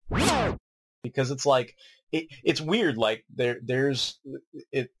yeah. Because it's like it's weird. Like there's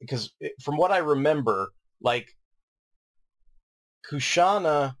it because from what I remember, like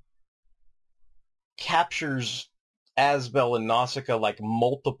Kushana captures Asbel and Nausicaa like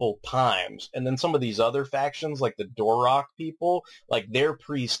multiple times, and then some of these other factions, like the Dorok people, like their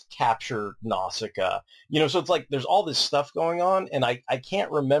priest capture Nausicaa. So it's like there's all this stuff going on, and I can't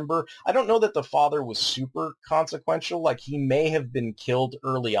remember. I don't know that the father was super consequential. Like he may have been killed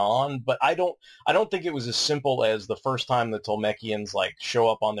early on, but I don't think it was as simple as the first time the Tolmekians like show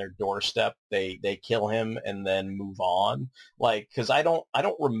up on their doorstep, they kill him and then move on. Like because I don't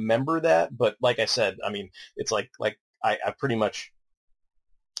remember that, but like I said, I mean it's like I pretty much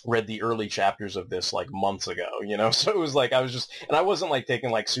read the early chapters of this like months ago, so it was like I was just, and I wasn't like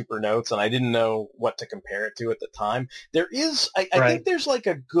taking like super notes, and I didn't know what to compare it to at the time. There is, I think Right. there's like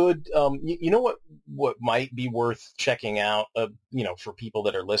a good, you know what might be worth checking out, for people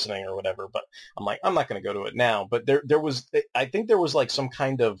that are listening or whatever, but I'm not going to go to it now, but there was, I think there was like some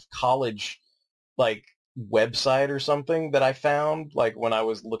kind of college, like website or something that I found like when I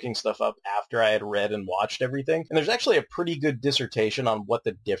was looking stuff up after I had read and watched everything. And there's actually a pretty good dissertation on what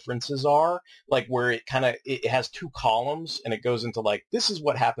the differences are, like where it has two columns and it goes into like, this is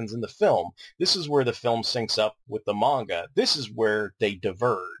what happens in the film. This is where the film syncs up with the manga. This is where they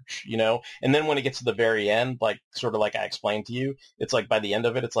diverge, And then when it gets to the very end, like sort of like I explained to you, it's like by the end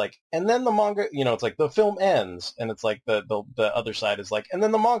of it, it's like, and then the manga, it's like the film ends, and it's like the other side is like, and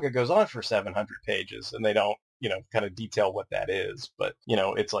then the manga goes on for 700 pages, and they don't, kind of detail what that is. But,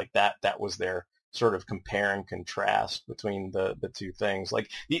 it's like that was their sort of compare and contrast between the two things. Like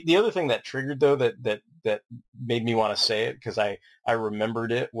the other thing that triggered though that made me want to say it, because I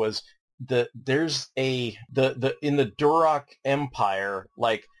remembered it, was there's in the Duroc Empire,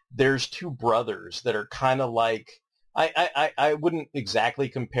 like there's two brothers that are kind of like I wouldn't exactly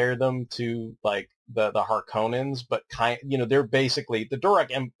compare them to like the Harkonnens, but they're basically the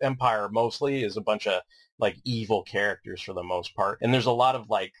Durak Empire mostly is a bunch of like evil characters for the most part, and there's a lot of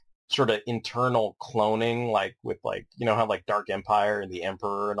like sort of internal cloning, like with like how like Dark Empire and the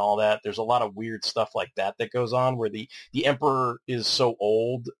Emperor and all that. There's a lot of weird stuff like that goes on where the Emperor is so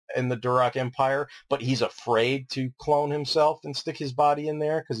old in the Durak Empire, but he's afraid to clone himself and stick his body in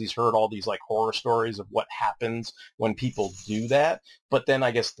there because he's heard all these like horror stories of what happens when people do that. But then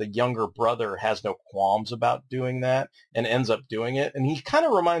I guess the younger brother has no qualms about doing that and ends up doing it. And he kind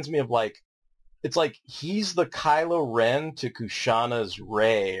of reminds me of like, it's like he's the Kylo Ren to Kushana's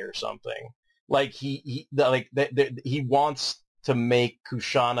Rey or something. Like he wants to make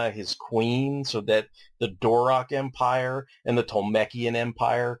Kushana his queen so that the Dorak Empire and the Tolmekian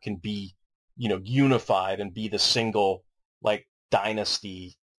Empire can be, unified and be the single like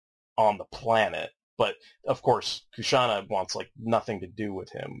dynasty on the planet. But of course, Kushana wants like nothing to do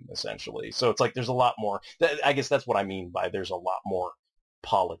with him essentially. So it's like there's a lot more. I guess that's what I mean by there's a lot more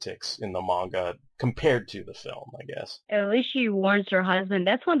politics in the manga compared to the film, I guess. At least she warns her husband.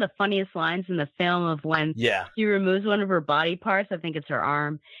 That's one of the funniest lines in the film of when she removes one of her body parts. I think it's her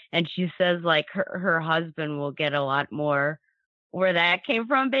arm. And she says like her husband will get a lot more where that came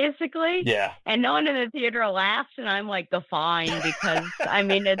from, basically. Yeah. And no one in the theater laughed, and I'm like, the fine, because I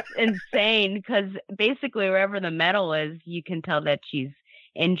mean, it's insane because basically wherever the metal is, you can tell that she's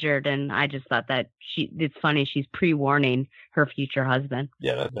injured, and I just thought that it's funny she's pre-warning her future husband.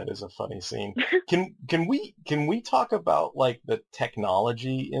 Yeah, that is a funny scene. Can we talk about like the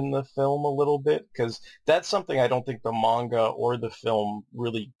technology in the film a little bit, because that's something I don't think the manga or the film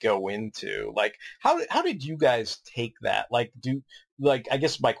really go into. Like how did you guys take that? Like I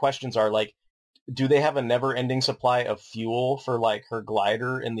guess my questions are like, do they have a never-ending supply of fuel for like her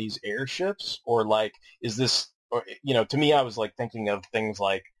glider in these airships, or like is this, or, to me, I was like thinking of things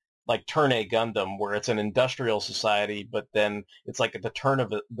like Turn A Gundam, where it's an industrial society, but then it's like at the turn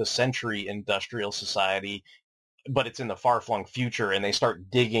of the century industrial society, but it's in the far-flung future, and they start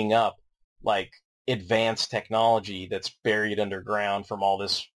digging up like advanced technology that's buried underground from all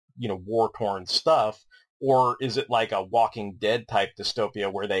this, war-torn stuff. Or is it like a Walking Dead type dystopia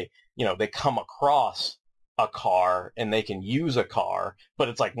where they come across a car and they can use a car, but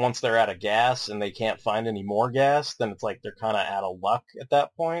it's like once they're out of gas and they can't find any more gas, then it's like they're kind of out of luck at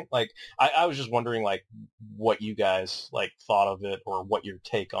that point. Like I was just wondering like what you guys like thought of it, or what your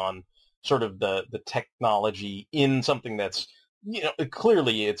take on sort of the technology in something that's,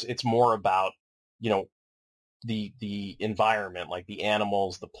 clearly it's more about, the environment, like the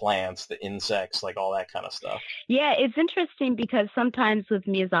animals, the plants, the insects, like all that kind of stuff. Yeah, it's interesting because sometimes with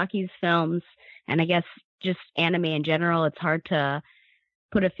Miyazaki's films, and I guess just anime in general, it's hard to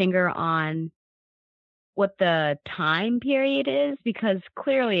put a finger on what the time period is, because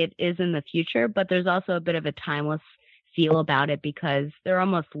clearly it is in the future, but there's also a bit of a timeless feel about it because they're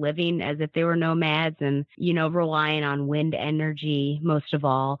almost living as if they were nomads and, relying on wind energy most of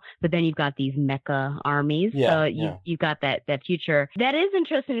all. But then you've got these mecha armies. So you've got that future. That is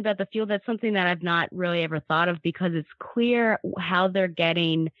interesting about the field. That's something that I've not really ever thought of, because it's clear how they're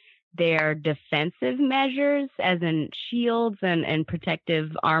getting their defensive measures, as in shields and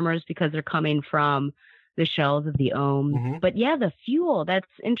protective armors, because they're coming from the shells of the Ohm. Mm-hmm. But yeah, the fuel, that's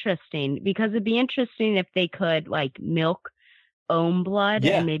interesting, because it'd be interesting if they could like milk Ohm blood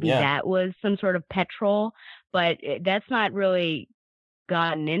and maybe that was some sort of petrol, but that's not really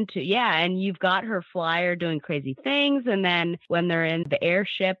gotten into. Yeah, and you've got her flyer doing crazy things, and then when they're in the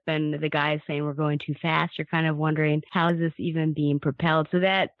airship and the guy's saying we're going too fast, you're kind of wondering how is this even being propelled. So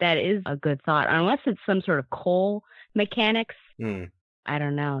that is a good thought, unless it's some sort of coal mechanics. I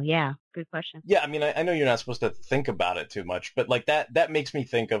don't know. Yeah, good question. Yeah, I mean, I know you're not supposed to think about it too much, but like that makes me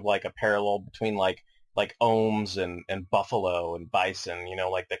think of like a parallel between like ohms and buffalo and bison,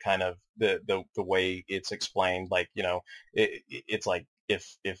 like the kind of the way it's explained, like, it's like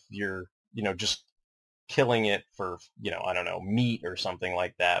if you're, just killing it for, I don't know, meat or something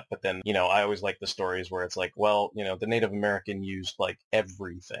like that. But then, I always like the stories where it's like, well, the Native American used like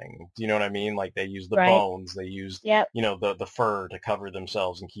everything. Do you know what I mean? Like they used the bones, they used, the fur to cover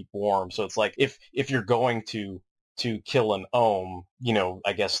themselves and keep warm. So it's like if you're going to kill an ohm,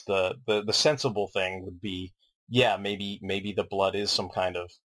 I guess the sensible thing would be, maybe the blood is some kind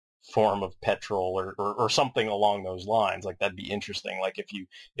of form of petrol or something along those lines. Like that'd be interesting. Like if you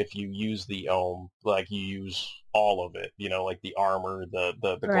use the ohm, like you use all of it, like the armor,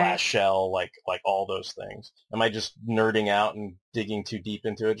 the glass shell, like all those things. Am I just nerding out and digging too deep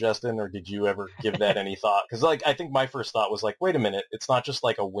into it, Justin, or did you ever give that any thought? Because like I think my first thought was like, wait a minute, it's not just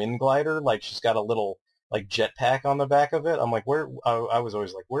like a wind glider, like she's got a little like jetpack on the back of it. I'm like, I was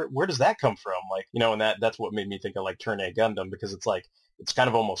always like, where does that come from? Like, and that's what made me think of like Turn A Gundam, because it's like, it's kind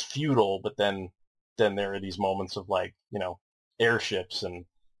of almost feudal, but then there are these moments of like, airships and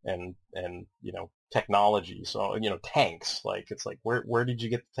technology. So, tanks, like, it's like, where did you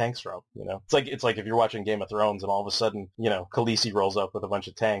get the tanks from? It's like if you're watching Game of Thrones and all of a sudden, Khaleesi rolls up with a bunch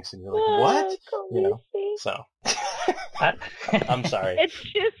of tanks and you're like, what? So I'm sorry. It's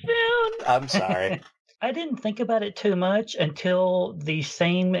too soon. I'm sorry. I didn't think about it too much until the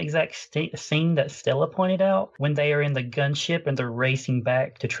same exact scene that Stella pointed out, when they are in the gunship and they're racing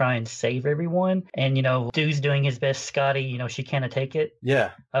back to try and save everyone. And, Dude's doing his best. Scotty, she can't take it. Yeah.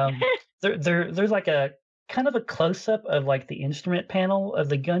 There's like a kind of a close-up of like the instrument panel of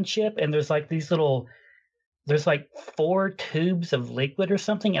the gunship, and there's like there's like 4 tubes of liquid or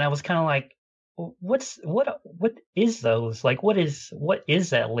something, and I was kind of like, what is those? Like, what is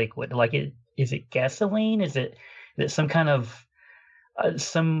that liquid? Like, is it gasoline? Is it some kind of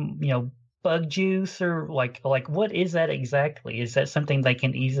some bug juice, or like what is that exactly? Is that something they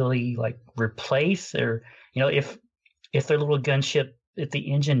can easily like replace, or if their little gunship, if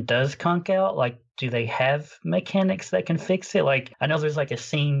the engine does conk out, like, do they have mechanics that can fix it? Like, I know there's like a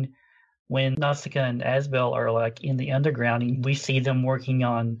scene when Nausicaa and Asbel are like in the underground, and we see them working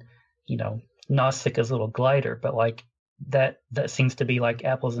on Nausicaa's little glider, but like that seems to be like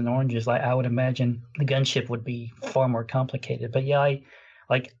apples and oranges. Like, I would imagine the gunship would be far more complicated. But yeah, I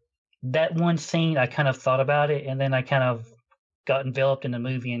like that one scene. I kind of thought about it, and then I kind of got enveloped in the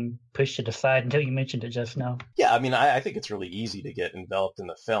movie and pushed it aside until you mentioned it just now. Yeah, I mean, I think it's really easy to get enveloped in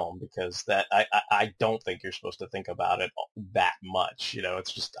the film, because that I don't think you're supposed to think about it that much.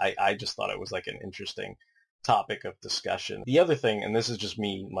 It's just I just thought it was like an interesting topic of discussion. The other thing, and this is just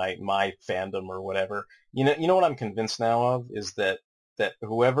me, my fandom or whatever, you know what I'm convinced now of is that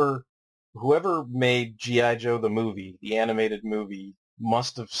whoever made G.I. Joe the movie, the animated movie,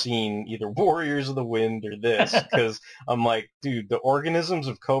 must have seen either Warriors of the Wind or this, because I'm like, dude, the organisms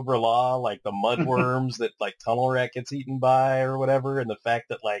of Cobra Law, like the mudworms that like Tunnel Rat gets eaten by or whatever, and the fact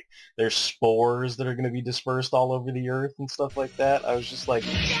that like there's spores that are going to be dispersed all over the earth and stuff like that, I was just like,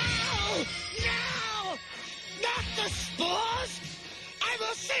 No! Not the spores! I'm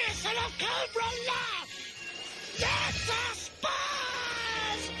a citizen of Cobra Law! Not the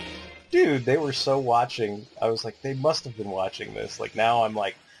spores! Dude, they were so watching. I was like, they must have been watching this. Like, now I'm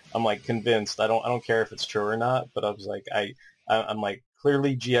like convinced. I don't care if it's true or not, but I was like, I'm like,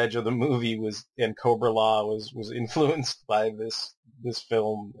 clearly G.I. Joe the movie and Cobra Law was influenced by this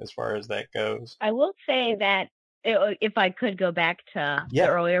film as far as that goes. I will say that if I could go back to the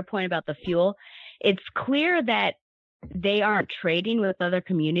earlier point about the fuel, it's clear that they aren't trading with other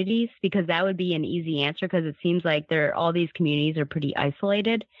communities, because that would be an easy answer, because it seems like all these communities are pretty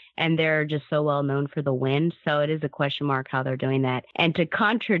isolated and they're just so well known for the wind. So it is a question mark how they're doing that. And to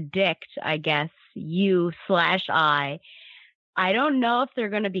contradict, I guess, I don't know if they're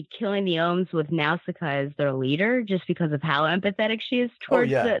going to be killing the Ohms with Nausicaä as their leader, just because of how empathetic she is towards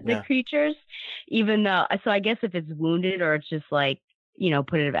the creatures, even though, so I guess if it's wounded or it's just like,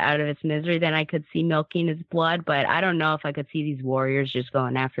 put it out of its misery, then I could see milking its blood. But I don't know if I could see these warriors just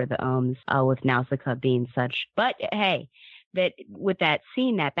going after the Ohms with Nausicaä being such. But hey, that with that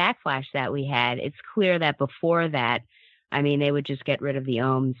scene, that backflash that we had, it's clear that before that, I mean, they would just get rid of the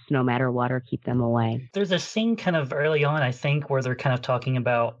Ohms no matter what, or keep them away. There's a scene kind of early on, I think, where they're kind of talking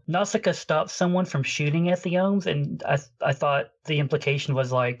about Nausicaa stops someone from shooting at the Ohms, and I thought the implication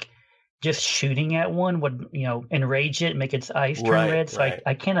was like, just shooting at one would, enrage it, make its eyes turn red. So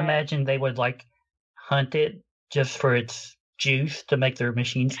I can't imagine they would like hunt it just for its juice to make their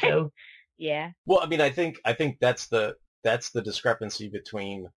machines go. Yeah. Well, I mean, I think that's the discrepancy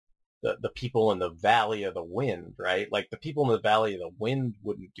between the people in the Valley of the Wind, right? Like the people in the Valley of the Wind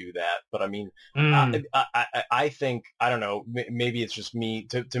wouldn't do that, but I mean, I think, I don't know, maybe it's just me.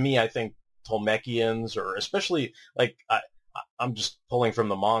 To me, I think Tolmekians, or especially like I'm just pulling from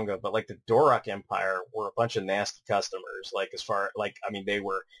the manga, but like the Dorak Empire were a bunch of nasty customers. Like as far like, I mean, they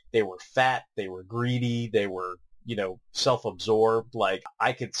were fat, they were greedy, they were, self-absorbed. Like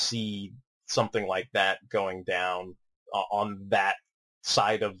I could see something like that going down on that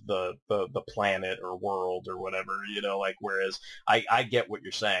side of the planet or world or whatever, like, whereas I get what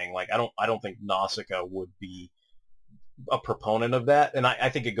you're saying. Like I don't think Nausicaa would be a proponent of that, and I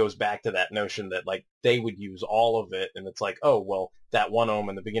think it goes back to that notion that like they would use all of it, and it's like, oh well, that one ohm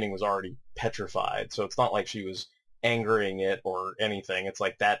in the beginning was already petrified, so it's not like she was angering it or anything. It's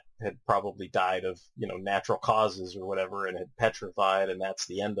like that had probably died of natural causes or whatever and had petrified, and that's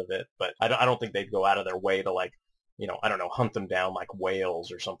the end of it. But I don't think they'd go out of their way to like I don't know, hunt them down like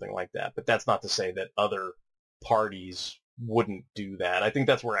whales or something like that. But that's not to say that other parties wouldn't do that. I think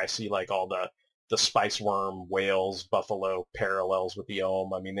that's where I see like all the spice worm, whales, buffalo parallels with the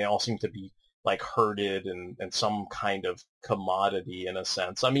Ohm. I mean, they all seem to be like herded and some kind of commodity in a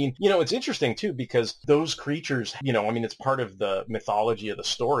sense. I mean, it's interesting too because those creatures, I mean, it's part of the mythology of the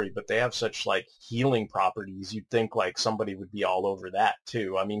story, but they have such like healing properties. You'd think like somebody would be all over that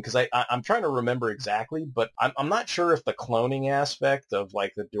too. I mean, because I'm trying to remember exactly, but I'm not sure if the cloning aspect of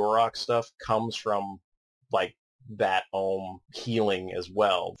like the Duroc stuff comes from like that healing as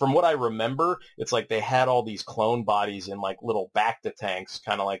well. From what I remember, it's like they had all these clone bodies in like little Bacta tanks,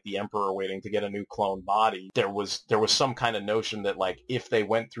 kind of like the Emperor waiting to get a new clone body. There was some kind of notion that like if they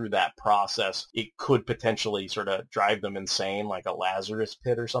went through that process, it could potentially sort of drive them insane, like a Lazarus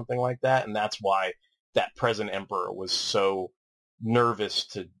pit or something like that. And that's why that present Emperor was so nervous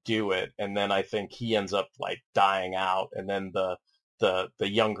to do it. And then I think he ends up like dying out, and then the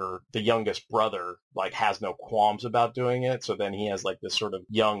youngest brother like has no qualms about doing it. So then he has like this sort of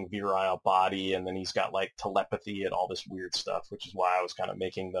young virile body, and then he's got like telepathy and all this weird stuff, which is why I was kind of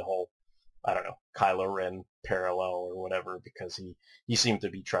making the whole, I don't know, Kylo Ren parallel or whatever, because he seemed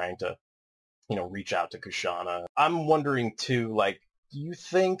to be trying to, reach out to Kushana. I'm wondering too, like, do you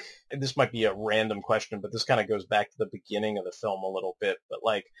think, and this might be a random question, but this kind of goes back to the beginning of the film a little bit, but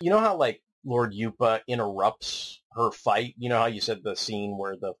like, how like Lord Yupa interrupts her fight? You know how you said the scene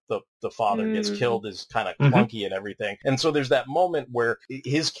where the father gets killed is kind of clunky and everything. And so there's that moment where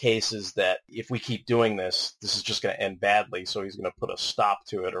his case is that if we keep doing this, this is just going to end badly. So he's going to put a stop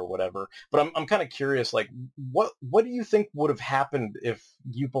to it or whatever. But I'm kind of curious, like, what do you think would have happened if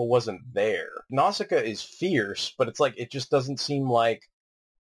Yupa wasn't there? Nausicaä is fierce, but it's like, it just doesn't seem like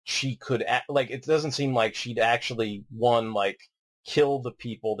she could, it doesn't seem like she'd actually, kill the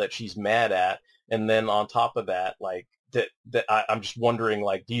people that she's mad at, and then on top of that, like I'm just wondering,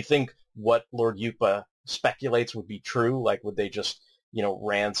 like, do you think what Lord Yupa speculates would be true? Like, would they just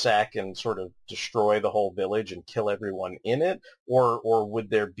ransack and sort of destroy the whole village and kill everyone in it, or would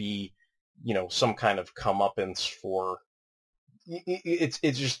there be some kind of comeuppance for?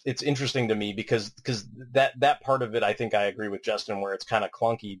 It's interesting to me because that part of it, I think I agree with Justin, where it's kind of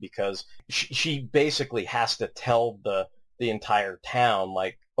clunky because she basically has to tell the entire town,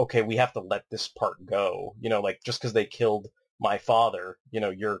 like, okay, we have to let this part go, like, just because they killed my father,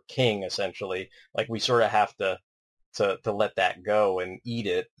 your king, essentially, like, we sort of have to let that go and eat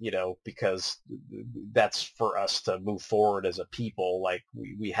it, because that's for us to move forward as a people. Like,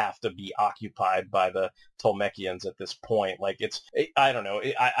 we have to be occupied by the Tolmekians at this point. Like, I don't know.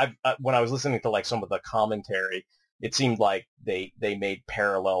 When I was listening to like some of the commentary, it seemed like they made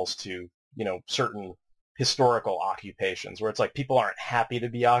parallels to, certain historical occupations where it's like people aren't happy to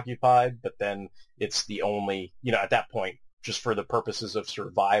be occupied, but then it's the only, at that point, just for the purposes of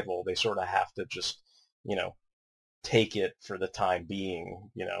survival, they sort of have to just, take it for the time being,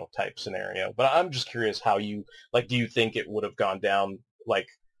 type scenario. But I'm just curious how you, like, do you think it would have gone down, like,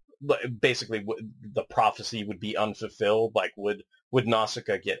 basically the prophecy would be unfulfilled? Like, would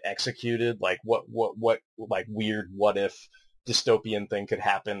Nausicaä get executed? Like, what like weird what if dystopian thing could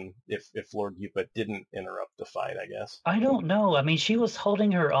happen if Lord Yupa didn't interrupt the fight, I guess? I don't know. I mean, she was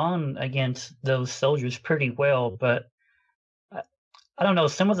holding her on against those soldiers pretty well, but I don't know.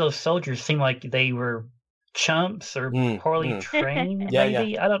 Some of those soldiers seem like they were chumps or poorly trained.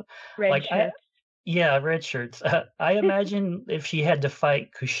 Maybe I don't red shirts. Red shirts. I imagine if she had to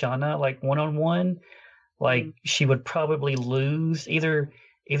fight Kushana like one-on-one, like she would probably lose. Either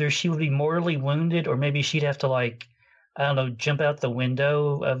she would be mortally wounded, or maybe she'd have to, like, I don't know, jump out the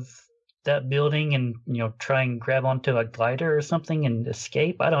window of that building and try and grab onto a glider or something and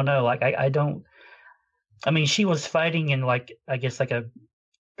escape. I don't know. Like, I don't. I mean, she was fighting in, like, I guess like a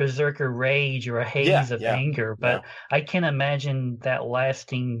berserker rage or a haze of anger, but I can't imagine that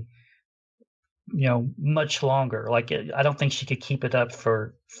lasting much longer. Like, I don't think she could keep it up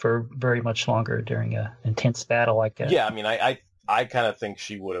for very much longer during a intense battle like that. Yeah, I mean, I kind of think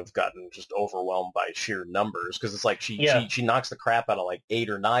she would have gotten just overwhelmed by sheer numbers, because it's like she knocks the crap out of like 8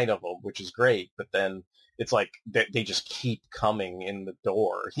 or 9 of them, which is great, but then it's like they just keep coming in the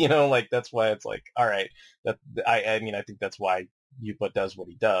door, like, that's why it's like, all right, I mean, I think that's why Yupa does what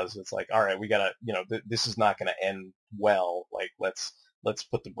he does. It's like, all right, we gotta, this is not going to end well. Like, let's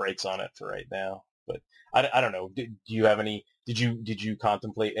put the brakes on it for right now. But I don't know. Do you have any? Did you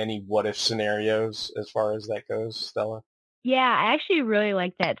contemplate any what if scenarios as far as that goes, Stella? Yeah, I actually really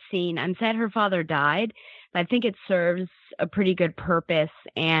like that scene. I'm sad her father died, but I think it serves a pretty good purpose.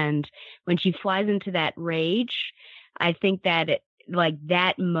 And when she flies into that rage, I think that like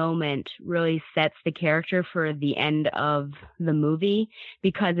that moment really sets the character for the end of the movie,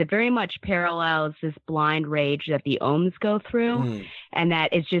 because it very much parallels this blind rage that the Ohms go through, and that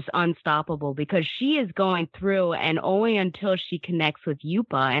it's just unstoppable because she is going through, and only until she connects with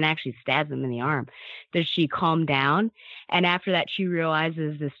Yupa and actually stabs him in the arm does she calm down. And after that, she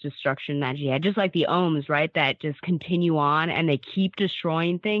realizes this destruction that she had, just like the Ohms, right? That just continue on and they keep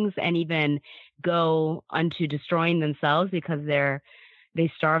destroying things and even go unto destroying themselves because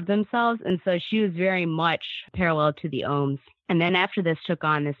they starve themselves. And so she was very much parallel to the Ohms. And then after this took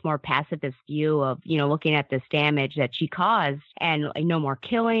on this more pacifist view of, looking at this damage that she caused and no more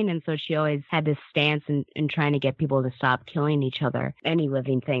killing. And so she always had this stance in trying to get people to stop killing each other, any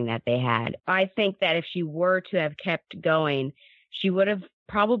living thing that they had. I think that if she were to have kept going, she would have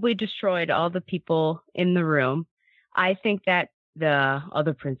probably destroyed all the people in the room. I think that the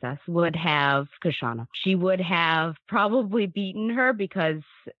other princess would have, Kashana, she would have probably beaten her because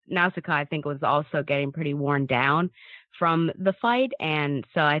Nausicaä, I think, was also getting pretty worn down from the fight. And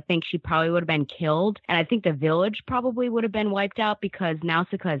so I think she probably would have been killed. And I think the village probably would have been wiped out because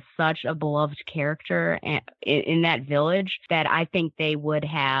Nausicaä is such a beloved character in that village that I think they would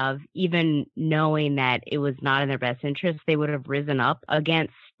have, even knowing that it was not in their best interest, they would have risen up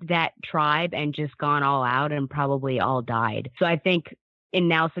against that tribe and just gone all out and probably all died. So I think in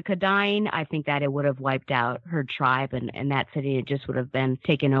Nausicaä dying, I think that it would have wiped out her tribe and that city. It just would have been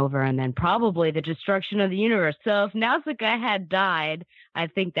taken over, and then probably the destruction of the universe. So if Nausicaä had died, I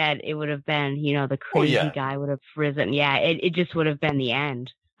think that it would have been, the crazy guy would have risen. Yeah, it just would have been the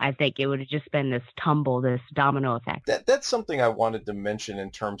end. I think it would have just been this tumble, this domino effect. That's something I wanted to mention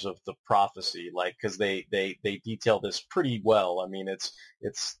in terms of the prophecy, like, because they detail this pretty well. I mean, it's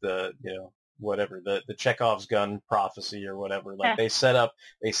the, whatever, the Chekhov's gun prophecy or whatever. Like they set up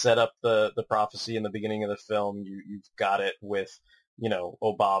the prophecy in the beginning of the film. You've got it with,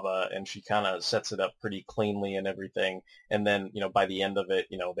 Obaba, and she kind of sets it up pretty cleanly and everything. And then, by the end of it,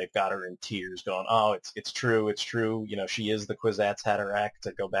 they've got her in tears going, oh, it's true. She is the Kwisatz Haderach,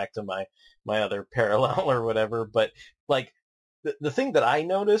 to go back to my other parallel or whatever. But like, the thing that I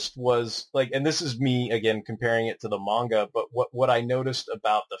noticed was, like, and this is me again comparing it to the manga, but what I noticed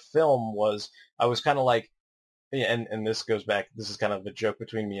about the film was I was kind of like, and this goes back, this is kind of a joke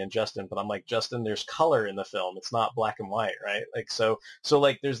between me and Justin, but I'm like, Justin, there's color in the film. It's not black and white, right? Like, so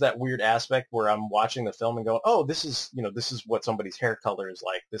like there's that weird aspect where I'm watching the film and going, oh, this is what somebody's hair color is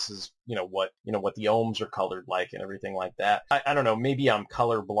like. This is, what the Ohms are colored like and everything like that. I don't know, maybe I'm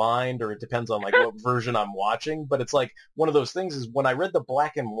color blind, or it depends on like what version I'm watching, but it's like one of those things is when I read the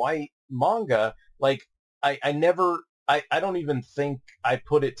black and white manga, like I don't even think I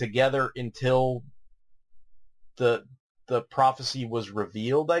put it together until the prophecy was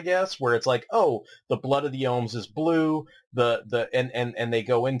revealed, I guess, where it's like, oh, the blood of the Ohms is blue, and they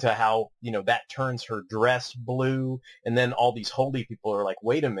go into how, that turns her dress blue, and then all these holy people are like,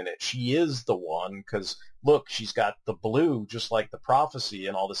 wait a minute, she is the one, because look, she's got the blue just like the prophecy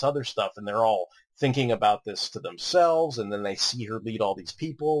and all this other stuff, and they're all thinking about this to themselves, and then they see her lead all these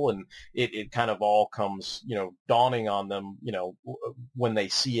people, and it kind of all comes, dawning on them, when they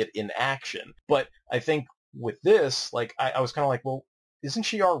see it in action. But I think with this, like, I was kind of like, well, isn't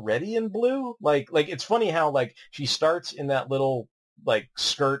she already in blue? Like it's funny how, like, she starts in that little, like,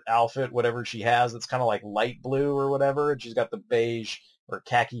 skirt outfit, whatever she has, that's kind of like light blue or whatever, and she's got the beige or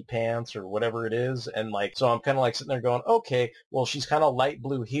khaki pants or whatever it is, and like, so I'm kind of like sitting there going, okay, well, she's kind of light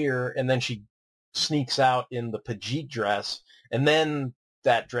blue here, and then she sneaks out in the Pajit dress, and then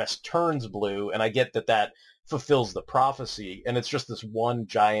that dress turns blue, and I get that fulfills the prophecy, and it's just this one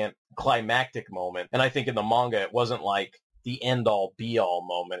giant climactic moment. And I think in the manga it wasn't like the end all be all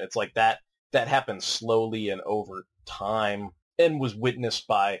moment. It's like that happened slowly and over time, and was witnessed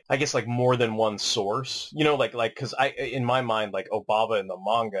by, I guess, like more than one source. Like because in my mind, like, Obaba in the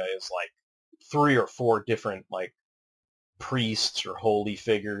manga is like 3 or 4 different, like, priests or holy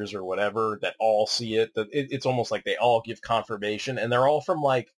figures or whatever that all see it. It's almost like they all give confirmation, and they're all from,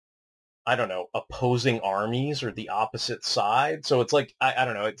 like, I don't know, opposing armies or the opposite side. So it's like, I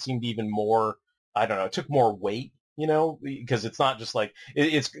don't know, it seemed even more, I don't know, it took more weight, because it's not just like,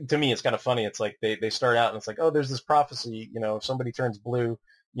 it's to me, it's kind of funny. It's like they start out and it's like, oh, there's this prophecy, if somebody turns blue,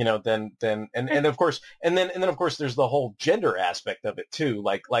 then of course, and then of course there's the whole gender aspect of it too.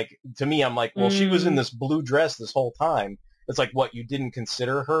 Like to me, I'm like, well, she was in this blue dress this whole time. It's like, what, you didn't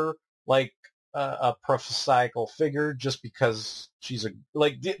consider her like a prophesical figure just because she's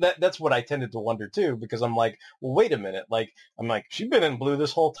that's what I tended to wonder too, because I'm like, well, wait a minute, like, I'm like, she's been in blue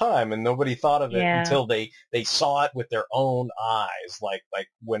this whole time and nobody thought of it until they saw it with their own eyes, like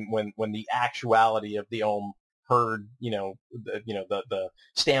when the actuality of the Ohm herd, the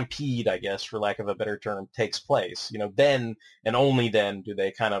stampede, I guess, for lack of a better term, takes place. Then and only then do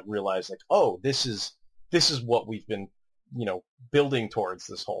they kind of realize like, oh, this is what we've been, building towards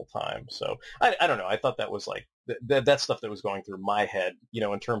this whole time. So I don't know. I thought that was like that stuff that was going through my head,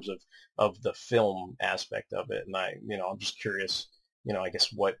 in terms of the film aspect of it. And I'm just curious, I guess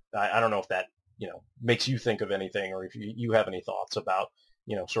what I don't know if that makes you think of anything, or if you have any thoughts about,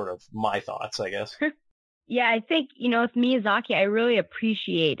 sort of my thoughts, I guess. Yeah, I think, with Miyazaki, I really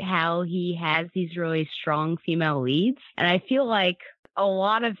appreciate how he has these really strong female leads. And I feel like a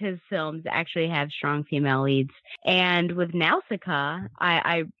lot of his films actually have strong female leads. And with Nausicaä,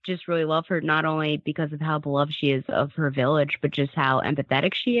 I just really love her, not only because of how beloved she is of her village, but just how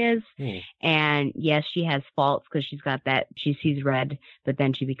empathetic she is. And yes, she has faults because she's got that, she sees red, but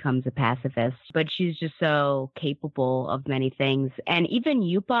then she becomes a pacifist. But she's just so capable of many things. And even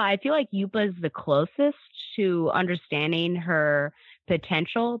Yupa, I feel like Yupa is the closest to understanding her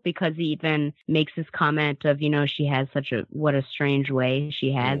potential, because he even makes this comment of, she has what a strange way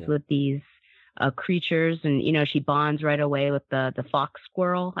she has with these creatures, and she bonds right away with the fox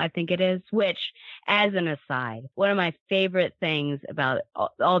squirrel, I think it is, which, as an aside, one of my favorite things about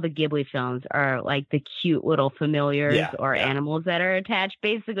all the Ghibli films are like the cute little familiars or animals that are attached.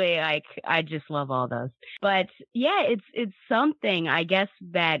 Basically, like, I just love all those. But yeah, it's something, I guess,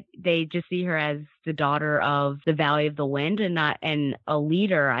 that they just see her as the daughter of the Valley of the Wind and a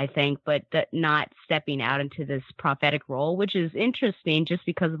leader, I think, but not stepping out into this prophetic role, which is interesting just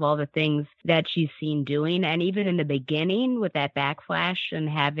because of all the things that she's seen doing. And even in the beginning with that backflash and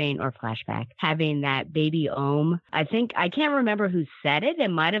having that baby Ohm, I can't remember who said it.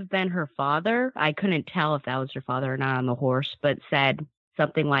 It might have been her father. I couldn't tell if that was her father or not on the horse, but said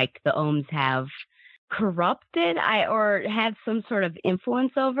something like the Ohms have corrupted or had some sort of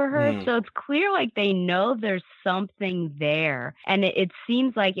influence over her. So it's clear like they know there's something there. And it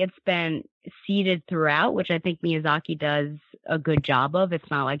seems like it's been seeded throughout, which I think Miyazaki does a good job of. It's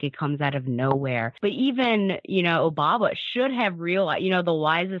not like it comes out of nowhere. But even, Obaba should have realized, the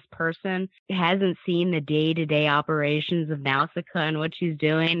wisest person hasn't seen the day-to-day operations of Nausicaa and what she's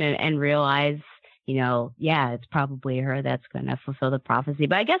doing and realize, it's probably her that's going to fulfill the prophecy.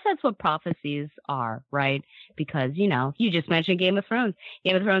 But I guess that's what prophecies are, right? Because, you just mentioned Game of Thrones.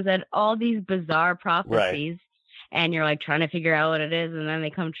 Game of Thrones had all these bizarre prophecies, and you're like trying to figure out what it is, and then they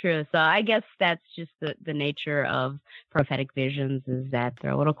come true. So I guess that's just the nature of prophetic visions, is that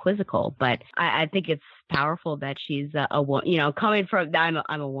they're a little quizzical. But I think it's powerful that she's a woman, coming from,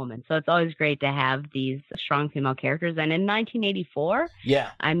 I'm a woman. So it's always great to have these strong female characters. And in 1984,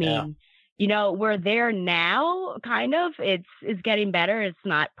 we're there now, kind of. It's getting better. It's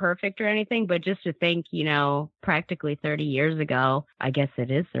not perfect or anything, but just to think, practically 30 years ago, I guess it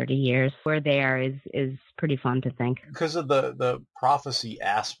is 30 years, we're there is pretty fun to think. Because of the prophecy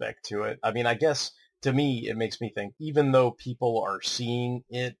aspect to it. I mean, I guess to me, it makes me think, even though people are seeing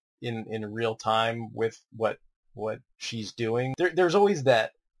it in real time with what she's doing, there's always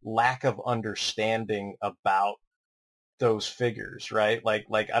that lack of understanding about those figures, right? Like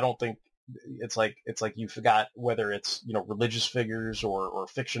I don't think it's like you forgot whether it's religious figures or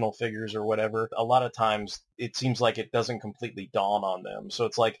fictional figures or whatever. A lot of times it seems like it doesn't completely dawn on them. So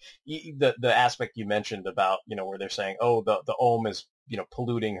it's like the aspect you mentioned about where they're saying, oh, the Ohm is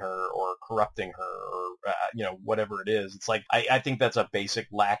polluting her or corrupting her or whatever it is. It's like I think that's a basic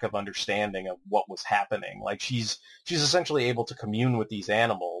lack of understanding of what was happening. Like she's essentially able to commune with these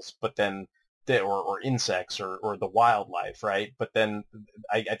animals, but then or insects or the wildlife, right? But then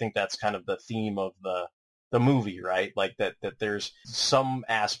I think that's kind of the theme of the movie, right? Like that there's some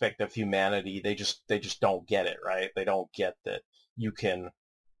aspect of humanity they just don't get it, right? They don't get that you can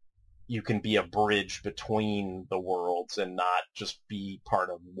be a bridge between the worlds and not just be part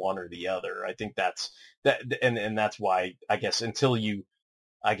of one or the other. I think that's and that's why I guess until you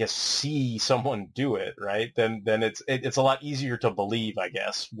see someone do it, right? Then it's a lot easier to believe, I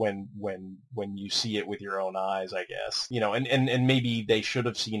guess, when you see it with your own eyes, I guess. And maybe they should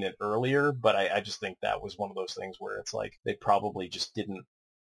have seen it earlier, but I just think that was one of those things where it's like they probably just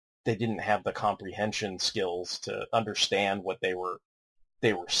didn't have the comprehension skills to understand what they were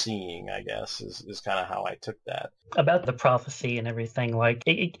seeing, I guess, is kind of how I took that. About the prophecy and everything, like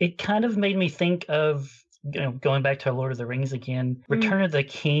it kind of made me think of, going back to Lord of the Rings again, Return of the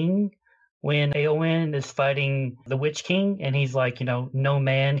King, when Eowyn is fighting the Witch King, and he's like, no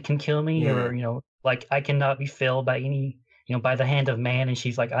man can kill me, or, like, I cannot be felled by any, by the hand of man. And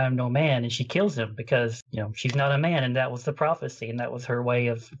she's like, I am no man. And she kills him because, she's not a man. And that was the prophecy. And that was her way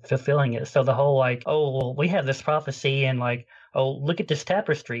of fulfilling it. So the whole like, oh, well, we have this prophecy and like, "Oh, look at this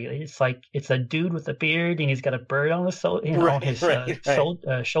tapestry. It's like it's a dude with a beard, and he's got a bird on his on Right, his right,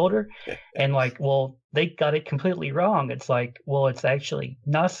 right. shoulder." And like, well, they got it completely wrong. It's like, well, it's actually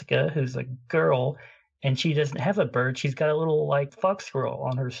Nausicaa, who's a girl, and she doesn't have a bird. She's got a little like fox squirrel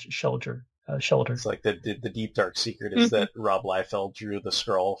on her shoulder. It's Shoulder. like the deep dark secret is Mhm. that Rob Liefeld drew the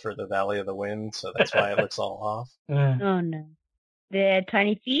scroll for the Valley of the Wind, so that's why it looks all off. Oh no. They had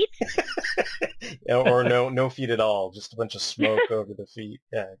tiny feet? Or no feet at all, just a bunch of smoke over the feet.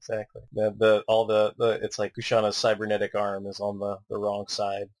 Yeah, exactly. The it's like Kushana's cybernetic arm is on the wrong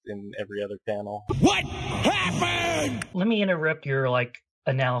side in every other panel. What happened? Let me interrupt your like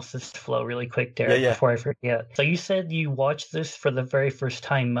analysis flow really quick, Yeah, Derek, yeah. before I forget. So you said you watched this for the very first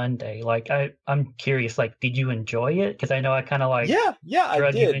time Monday. Like I'm curious, like, did you enjoy it? Because I know I kind of like Yeah, I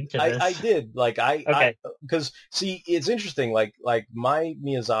drug you did. into I this. did. Like Okay. because see, it's interesting. Like my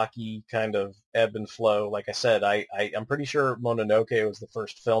Miyazaki kind of ebb and flow. Like I said, I'm pretty sure Mononoke was the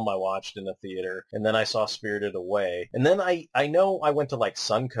first film I watched in the theater, and then I saw Spirited Away, and then I know I went to like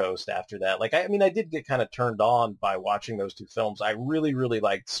Suncoast after that. Like I mean, I did get kind of turned on by watching those two films. I really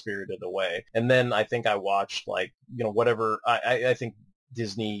liked Spirited Away, and then I think I watched like whatever I think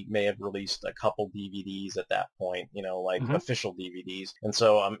Disney may have released a couple DVDs at that point, like Hmm. official DVDs. And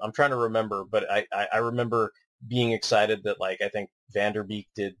so I'm trying to remember, but I remember being excited that like I think Vanderbeek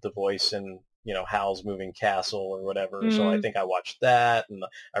did the voice in Howl's Moving Castle or whatever. So I Mm. think I watched that, and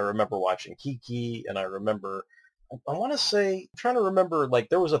I remember watching Kiki, and I remember I want to say I'm trying to remember like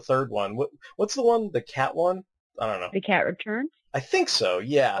there was a third one. What's the one? The cat one? I don't know. The Cat Returns? I think so.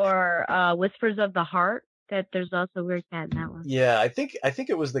 Yeah. Or Whispers of the Heart? That there's also a weird cat in that one. Yeah, I think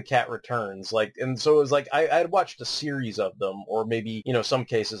it was The Cat Returns. Like, and so it was like I had watched a series of them, or maybe some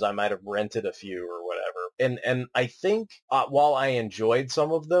cases I might have rented a few or whatever. And I think while I enjoyed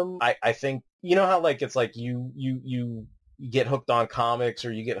some of them, I think how like it's like you get hooked on comics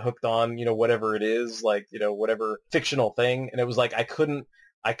or you get hooked on whatever it is, like whatever fictional thing, and it was like I couldn't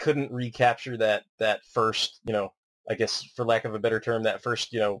recapture that first I guess for lack of a better term, that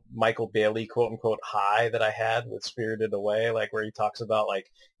first, Michael Bailey quote unquote high that I had with Spirited Away, like where he talks about like,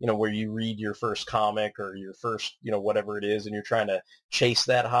 where you read your first comic or your first, whatever it is, and you're trying to chase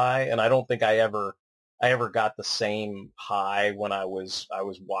that high. And I don't think I ever got the same high when I was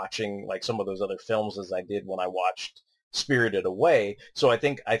watching like some of those other films as I did when I watched Spirited Away. So I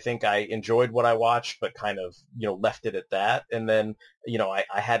think I enjoyed what I watched, but kind of, left it at that. And then, I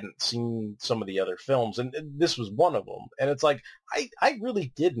hadn't seen some of the other films, and this was one of them. And it's like, I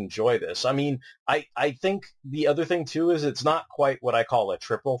really did enjoy this. I mean, I think the other thing too is it's not quite what I call a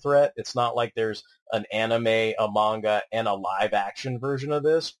triple threat. It's not like there's an anime, a manga, and a live action version of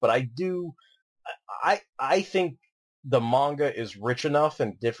this, but I think the manga is rich enough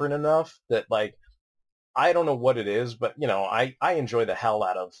and different enough that like I don't know what it is, but I enjoy the hell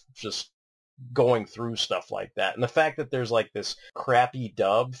out of just going through stuff like that. And the fact that there's like this crappy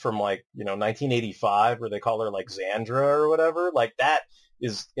dub from like, 1985 where they call her like Xandra or whatever, like that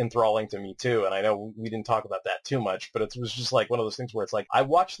is enthralling to me too. And I know we didn't talk about that too much, but it was just like one of those things where it's like, I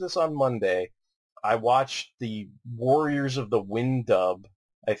watched this on Monday. I watched the Warriors of the Wind dub,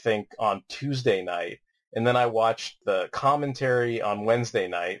 I think, on Tuesday night. And then I watched the commentary on Wednesday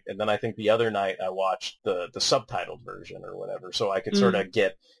night, and then I think the other night I watched the subtitled version or whatever, so I could sort Mm. of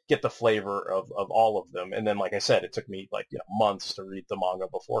get the flavor of all of them. And then, like I said, it took me like months to read the manga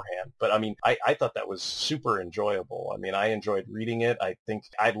beforehand. But I mean, I thought that was super enjoyable. I mean, I enjoyed reading it. I think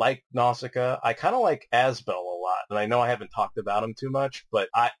I like Nausicaa. I kind of like Asbel a lot, and I know I haven't talked about him too much, but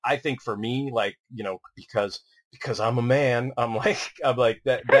I think for me, like because I'm a man, I'm like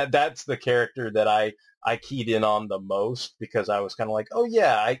that's the character that I keyed in on the most, because I was kind of like, oh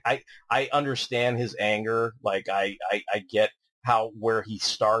yeah, I understand his anger. Like I get where he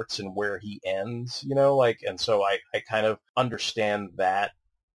starts and where he ends, like, and so I kind of understand that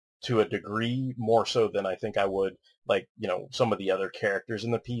to a degree more so than I think I would like, some of the other characters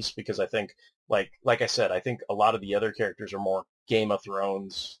in the piece, because I think like I said, I think a lot of the other characters are more Game of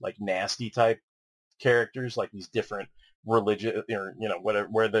Thrones, like nasty type characters, like these different religious, or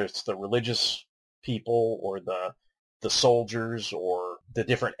whether it's the religious people or the soldiers or the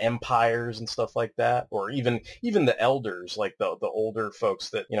different empires and stuff like that, or even the elders, like the older folks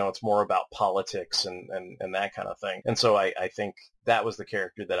that it's more about politics and that kind of thing. And so I think that was the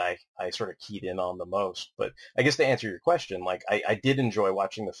character that I sort of keyed in on the most. But I guess to answer your question, like I did enjoy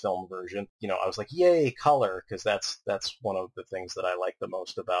watching the film version. I was like, yay, color, because that's one of the things that I like the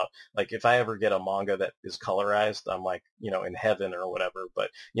most about, like, if I ever get a manga that is colorized, I'm like, in heaven or whatever. But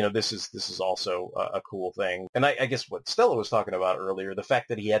this is also a cool thing. And I guess what Stella was talking about earlier, the fact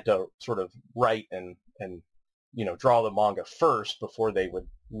that he had to sort of write and draw the manga first before they would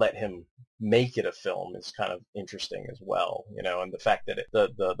let him make it a film is kind of interesting as well, and the fact that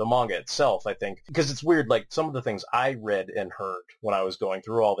the manga itself, I think, because it's weird, like some of the things I read and heard when I was going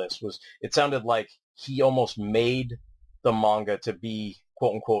through all this was it sounded like he almost made the manga to be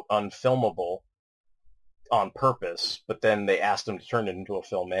quote unquote unfilmable on purpose, but then they asked him to turn it into a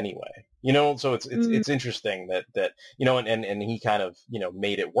film anyway. So it's interesting that and he kind of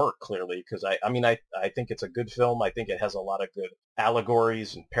made it work clearly, because I think it's a good film. I think it has a lot of good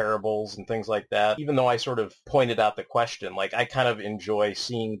allegories and parables and things like that. Even though I sort of pointed out the question, like I kind of enjoy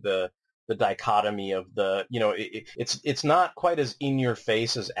seeing the dichotomy of it's not quite as in your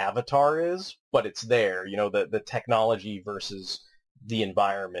face as Avatar is, but it's there. The technology versus the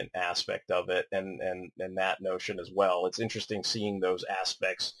environment aspect of it, and that notion as well. It's interesting seeing those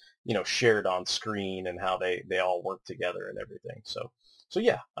aspects, shared on screen and how they all work together and everything. So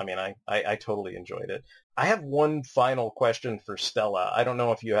yeah, I totally enjoyed it. I have one final question for Stella. I don't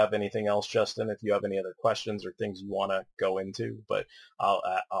know if you have anything else, Justin, if you have any other questions or things you want to go into, but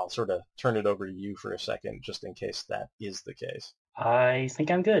I'll sort of turn it over to you for a second, just in case that is the case. I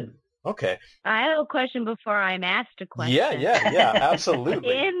think I'm good. Okay. I have a question before I'm asked a question. Yeah,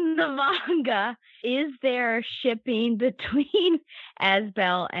 absolutely. In the manga, is there shipping between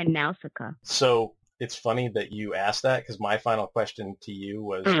Asbel and Nausicaä? So it's funny that you asked that, because my final question to you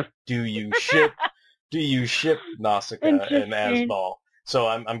was, do you ship Nausicaä and Asbel? So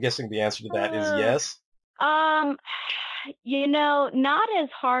I'm guessing the answer to that is yes. Not as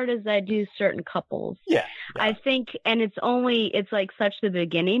hard as I do certain couples. Yeah. I think, and it's like such the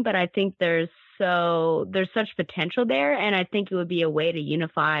beginning, but I think there's such potential there, and I think it would be a way to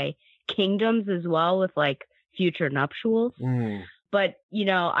unify kingdoms as well with like future nuptials. But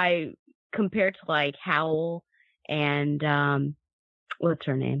I compared to like Howl and what's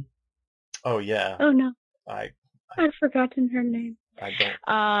her name? Oh yeah. Oh no. I've forgotten her name. I don't.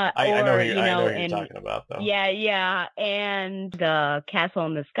 I know who you're talking about, though. Yeah, and the Castle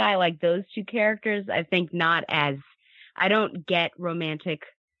in the Sky, like those two characters, I think I don't get romantic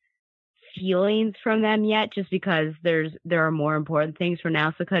feelings from them yet, just because there are more important things for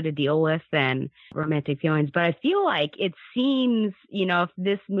Nausicaä to deal with than romantic feelings. But I feel like it seems, if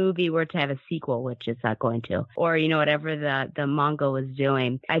this movie were to have a sequel, which it's not going to, or whatever the manga was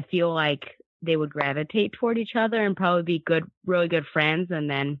doing, I feel like they would gravitate toward each other and probably be really good friends, and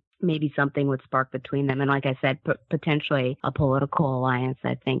then maybe something would spark between them. And like I said, potentially a political alliance,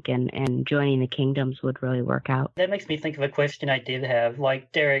 I think, and joining the kingdoms would really work out. That makes me think of a question I did have.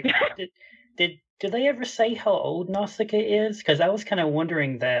 Like, Derek, did they ever say how old Nausicaä is? Because I was kind of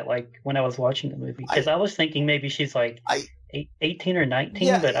wondering that, like, when I was watching the movie. Because I was thinking maybe she's like 18 or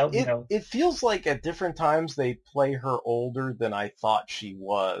 19, but it feels like at different times they play her older than I thought she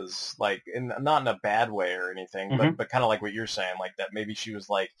was, like, not in a bad way or anything, but kind of like what you're saying, like that maybe she was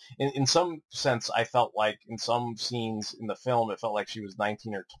like, in some sense, I felt like in some scenes in the film, it felt like she was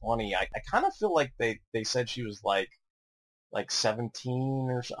 19 or 20. I kind of feel like they said she was like 17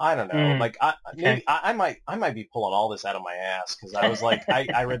 or so. I don't know. Like maybe I might be pulling all this out of my ass, because I was like,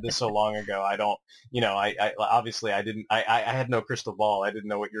 I read this so long ago. I don't, I obviously I didn't, I had no crystal ball. I didn't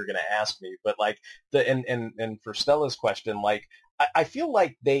know what you were going to ask me, but like and for Stella's question, like, I feel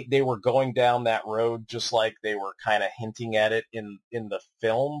like they were going down that road, just like they were kind of hinting at it in the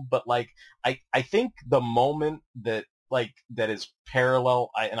film. But like, I think the moment that is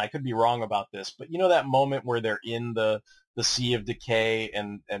parallel, and I could be wrong about this, but that moment where they're in the Sea of Decay,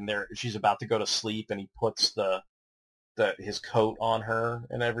 and she's about to go to sleep, and he puts his coat on her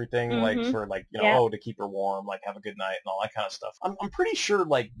and everything, like for like to keep her warm, like have a good night and all that kind of stuff. I'm pretty sure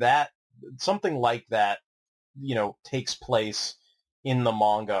like that, something like that, takes place in the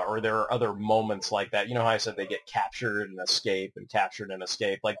manga, or there are other moments like that. How I said they get captured and escape and captured and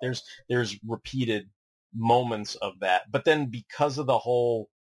escape. Like there's repeated moments of that, but then because of the whole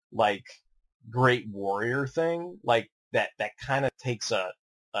like great warrior thing, like that kind of takes a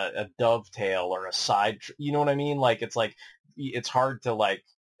dovetail or a side, you know what I mean? Like it's hard to like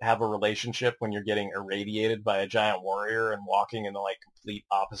have a relationship when you're getting irradiated by a giant warrior and walking in the like complete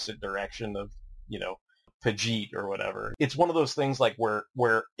opposite direction of Pajit or whatever. It's one of those things like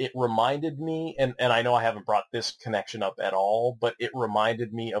where it reminded me, and I know I haven't brought this connection up at all, but it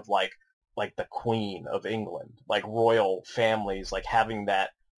reminded me of like the Queen of England, like royal families, like having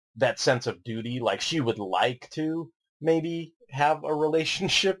that sense of duty. Like she would like to maybe have a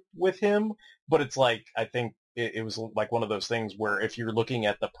relationship with him, but it's like, I think it was like one of those things where if you're looking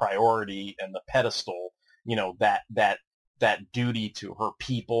at the priority and the pedestal, that that duty to her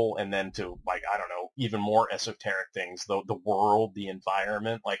people, and then to, like, I don't know, even more esoteric things, the world, the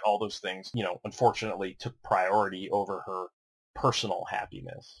environment, like all those things, you know, unfortunately took priority over her personal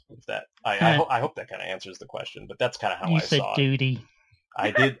happiness. If that, I hope that kind of answers the question, but that's kind of how You I said saw it. duty.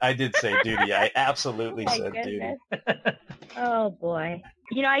 I did say duty. I absolutely Oh my said goodness. duty. Oh boy.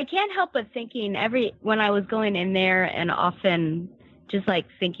 You know, I can't help but thinking when I was going in there and often just like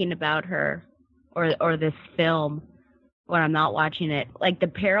thinking about her or this film when I'm not watching it, like the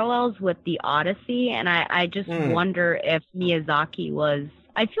parallels with the Odyssey, and I just wonder if Miyazaki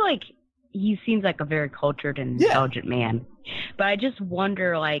I feel like he seems like a very cultured and intelligent man, but I just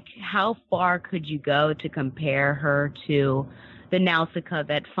wonder, like, how far could you go to compare her to the Nausicaä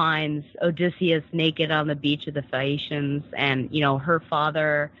that finds Odysseus naked on the beach of the Phaeacians, and, you know, her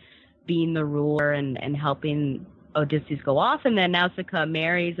father being the ruler and helping Odysseus go off, and then Nausicaä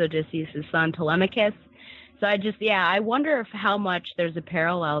marries Odysseus' son Telemachus. So I wonder if how much there's a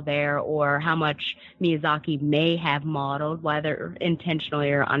parallel there, or how much Miyazaki may have modeled, whether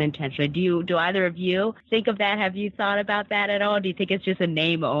intentionally or unintentionally. Do either of you think of that? Have you thought about that at all? Do you think it's just a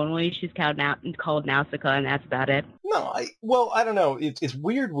name only? She's called Nausicaä, and that's about it? No, I don't know. It's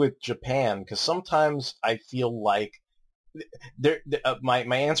weird with Japan, because sometimes I feel like my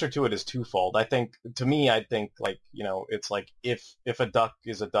answer to it is twofold. I think like, you know, it's like if a duck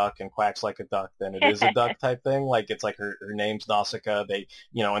is a duck and quacks like a duck, then it is a duck type thing. Like, it's like her name's Nausicaa. They,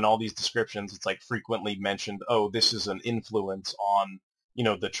 you know, in all these descriptions, it's like frequently mentioned, oh, this is an influence on, you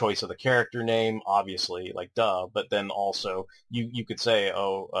know, the choice of the character name, obviously, like, duh. But then also you could say,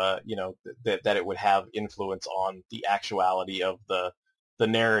 you know, that it would have influence on the actuality of the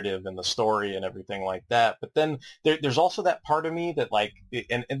narrative and the story and everything like that. But then there's also that part of me that, like,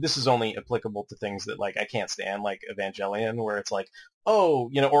 and this is only applicable to things that, like, I can't stand, like Evangelion, where it's like, oh,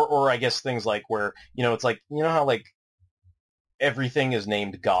 you know, or I guess things like where, you know, it's like, you know how, like, everything is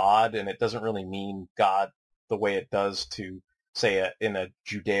named God, and it doesn't really mean God the way it does to, say, in a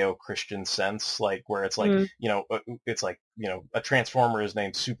Judeo-Christian sense, like, where it's like, you know, it's like, you know, a Transformer is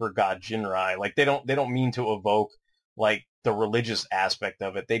named Super God Jinrai. Like, they don't mean to evoke, like, the religious aspect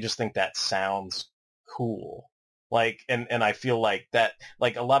of it. They just think that sounds cool. Like, and I feel like that,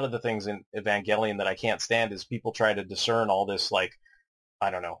 like, a lot of the things in Evangelion that I can't stand is people try to discern all this, like, I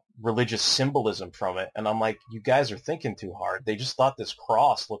don't know, religious symbolism from it. And I'm like, you guys are thinking too hard. They just thought this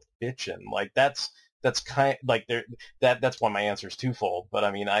cross looked bitchin'. Like, that's kind of, like, that's why my answer is twofold. But I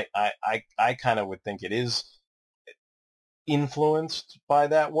mean, I kind of would think it is influenced by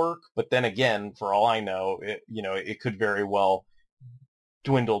that work, but then again, for all I know, it could very well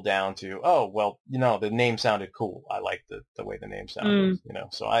dwindle down to, oh, well, you know, the name sounded cool. I like the way the name sounded, you know.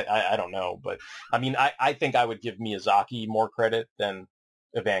 So I don't know, but I mean, I think I would give Miyazaki more credit than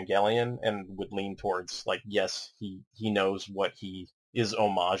Evangelion, and would lean towards, like, yes, he knows what he is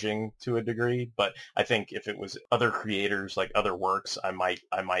homaging to a degree, but I think if it was other creators, like other works, I might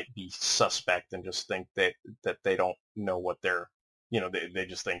be suspect and just think that they don't know what they're, you know, they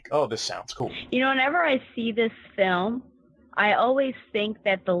just think, oh, this sounds cool. You know, whenever I see this film, I always think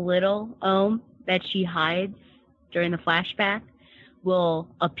that the little Ohm that she hides during the flashback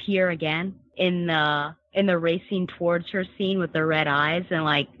will appear again in the racing towards her scene with the red eyes, and,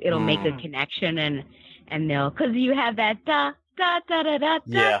 like, it'll make a connection, and they'll, because you have that da da da da da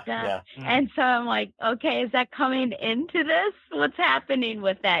da da, and so I'm like, okay, is that coming into this? What's happening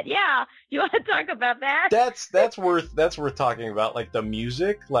with that? Yeah, you want to talk about that? That's worth talking about, like the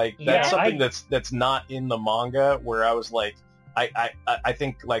music, like that's something that's not in the manga. Where I was like, I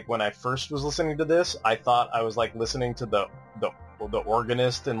think, like, when I first was listening to this, I thought I was, like, listening to the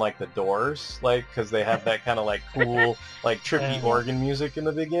organist in, like, the Doors, like, because they have that kind of, like, cool, like, trippy organ music in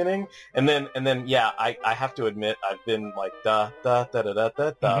the beginning, and then yeah, I have to admit, I've been like da da da da da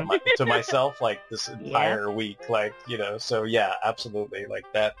da da to myself, like, this entire week, like, you know. So yeah, absolutely, like,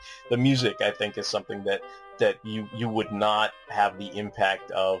 that the music, I think, is something that you would not have the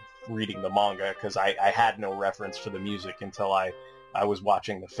impact of reading the manga, because I had no reference for the music until I was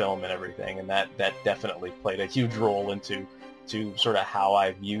watching the film and everything, and that definitely played a huge role into sort of how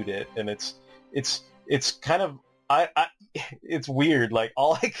I viewed it. And it's kind of, it's weird, like,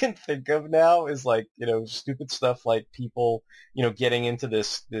 all I can think of now is, like, you know, stupid stuff like people, you know, getting into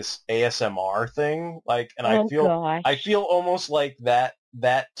this ASMR thing, like, and I feel almost like that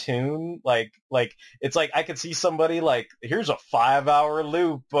tune, like it's like I could see somebody, like, here's a 5-hour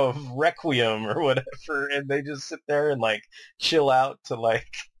loop of Requiem or whatever, and they just sit there and, like, chill out to, like,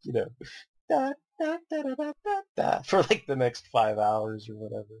 you know, da, for like the next 5 hours or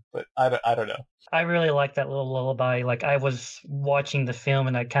whatever. But I don't know. I really like that little lullaby. Like I was watching the film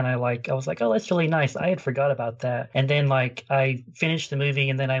and I was like, oh, that's really nice. I had forgot about that. And then like I finished the movie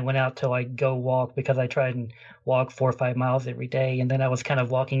and then I went out to like go walk because I tried and walk 4 or 5 miles every day. And then I was kind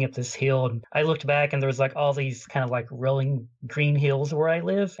of walking up this hill and I looked back and there was like all these kind of like rolling green hills where I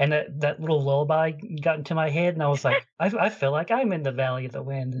live. And that little lullaby got into my head and I was like, I feel like I'm in the Valley of the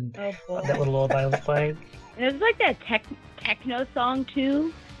Wind. And that little lullaby was playing. And there's like that techno song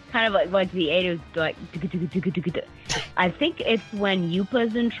too. Kind of like the 80s, like I think it's when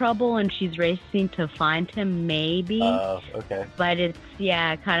Yupa's in trouble and she's racing to find him, maybe. Oh, okay. But it's,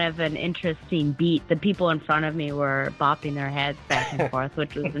 kind of an interesting beat. The people in front of me were bopping their heads back and forth,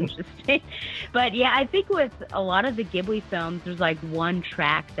 which was interesting. But yeah, I think with a lot of the Ghibli films, there's like one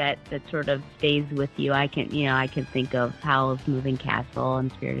track that sort of stays with you. I can think of Howl's Moving Castle and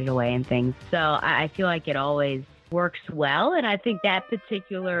Spirited Away and things. So I feel like it always works well, and I think that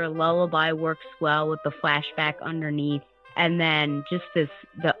particular lullaby works well with the flashback underneath, and then just the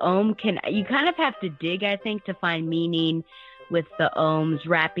ohm you kind of have to dig, I think, to find meaning with the ohms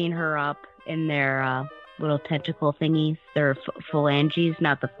wrapping her up in their little tentacle thingies, their phalanges,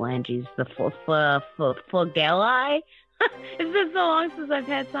 not the phalanges, the flagella. It's been so long since I've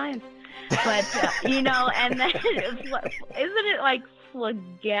had science, but and then isn't it like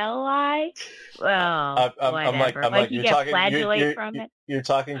flagella? Well, I'm like you get flagellate from it. You're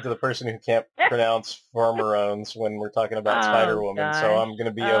talking to the person who can't pronounce pheromones when we're talking about Spider Woman, so I'm going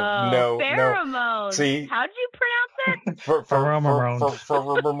to be no. Pheromones. See, how'd you pronounce it? Pheromones.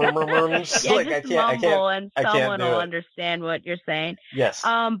 Yeah, Like, just I can't, and someone will understand what you're saying. Yes.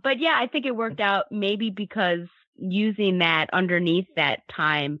 But yeah, I think it worked out maybe because using that underneath that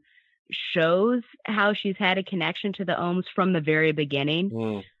time shows how she's had a connection to the ohms from the very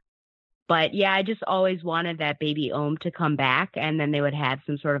beginning. But yeah, I just always wanted that baby ohm to come back, and then they would have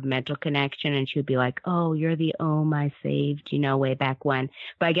some sort of mental connection, and she would be like, oh, you're the ohm I saved, way back when.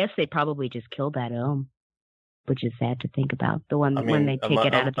 But I guess they probably just killed that ohm, which is sad to think about. The one when they take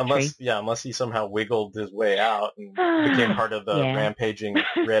it out of the tree. Yeah, unless he somehow wiggled his way out and became part of the rampaging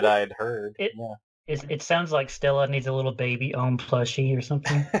red-eyed herd. It sounds like Stella needs a little baby ohm plushie or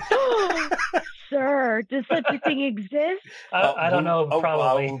something. Sir, does such a thing exist? I don't know.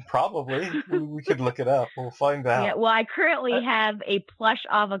 Probably. Probably. We could look it up. We'll find out. Yeah, well, I currently have a plush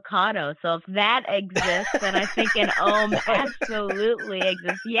avocado, so if that exists, then I think an ohm absolutely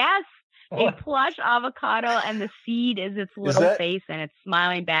exists. Yes, a plush avocado, and the seed is its little face, and it's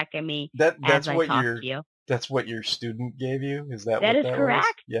smiling back at me as I talk to you. That's what your student gave you? Is that that what is that correct.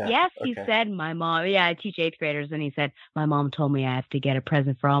 Was? Yeah. Yes, he said, my mom, I teach 8th graders, and he said, my mom told me I have to get a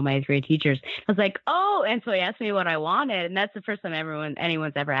present for all my 8th grade teachers. I was like, oh, and so he asked me what I wanted, and that's the first time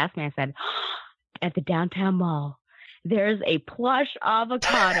anyone's ever asked me. I said, at the downtown mall, there's a plush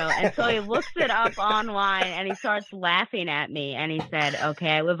avocado. And so he looks it up online, and he starts laughing at me, and he said,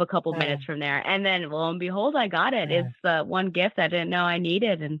 okay, I live a couple minutes from there. And then, lo and behold, I got it. It's the one gift I didn't know I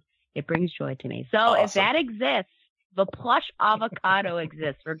needed, and it brings joy to me. So awesome. If that exists, the plush avocado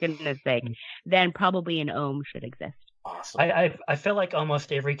exists, for goodness sake, then probably an ohm should exist. Awesome. I feel like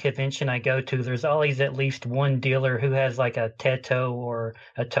almost every convention I go to, there's always at least one dealer who has like a Teto or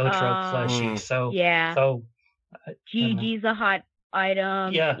a Totoro plushie. So yeah. So Gigi's a hot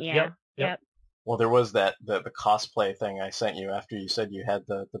item. Yeah. Yep. Well, there was the cosplay thing I sent you after you said you had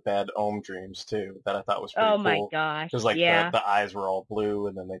the bad ohm dreams too. That I thought was pretty cool. Oh my gosh! Because like the eyes were all blue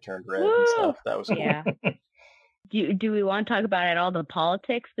and then they turned red and stuff. That was cool. Yeah. Do we want to talk about all the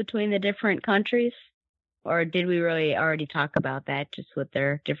politics between the different countries, or did we really already talk about that just with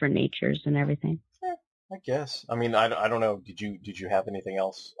their different natures and everything? Yeah, I guess. I mean, I don't know. Did you have anything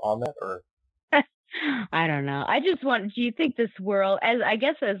else on that or? I don't know. I just want. Do you think this world, as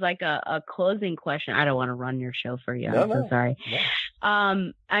like a closing question? I don't want to run your show for you. I'm so sorry.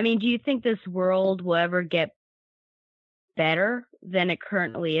 No. I mean, do you think this world will ever get better than it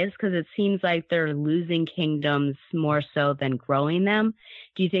currently is? Because it seems like they're losing kingdoms more so than growing them.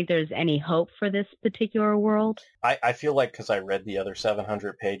 Do you think there's any hope for this particular world? I feel like because I read the other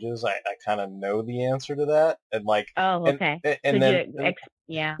 700 pages, I kind of know the answer to that, and like. Oh, okay. And then.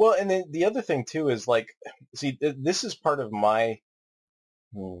 Yeah. Well, and then the other thing too is like, see, this is part of my.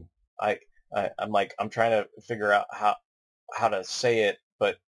 I'm trying to figure out how to say it,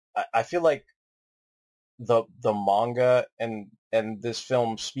 but I feel like the manga and this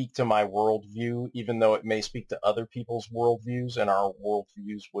film speak to my worldview, even though it may speak to other people's worldviews, and our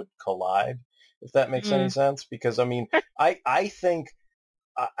worldviews would collide, if that makes any sense. Because I mean, I think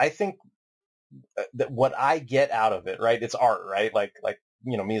that what I get out of it, right? It's art, right? Like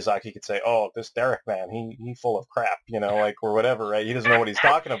Miyazaki could say, oh, this Derek man, he full of crap, like, or whatever, right? He doesn't know what he's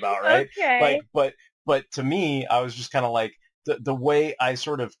talking about, right? Okay. Like, but to me, I was just kind of like, the way I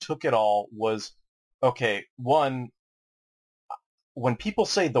sort of took it all was, okay, one, when people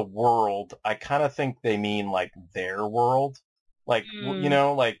say the world, I kind of think they mean like their world. Like,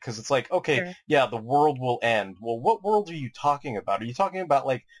 like, because it's like, okay, Sure. yeah, the world will end. Well, what world are you talking about? Are you talking about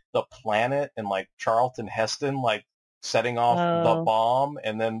like the planet and like Charlton Heston, like setting off the Oh. bomb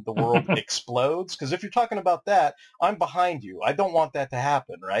and then the world explodes? Because if you're talking about that, I'm behind you. I don't want that to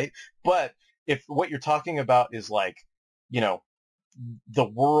happen, right? But if what you're talking about is like, the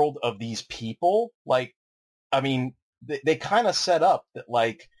world of these people, like, I mean, they kind of set up that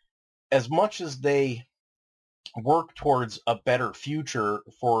like, as much as they work towards a better future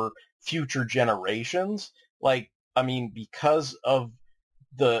for future generations, like, I mean, because of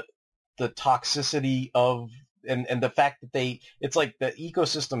the toxicity of and the fact that it's like the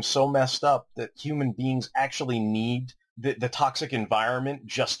ecosystem's so messed up that human beings actually need the toxic environment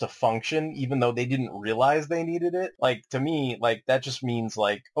just to function, even though they didn't realize they needed it. Like, to me, like, that just means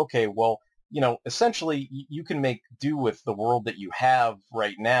like, okay, well, essentially you can make do with the world that you have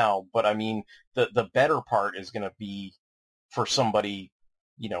right now, but I mean, the better part is going to be for somebody,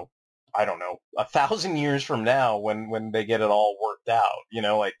 I don't know, 1,000 years from now when they get it all worked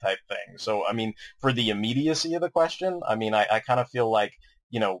out, like, type thing. So, I mean, for the immediacy of the question, I mean, I kind of feel like,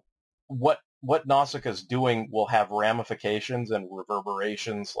 what Nausicaa's doing will have ramifications and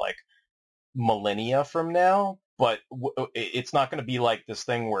reverberations like millennia from now, but it's not going to be like this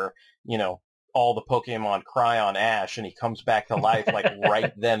thing where, all the Pokemon cry on Ash and he comes back to life like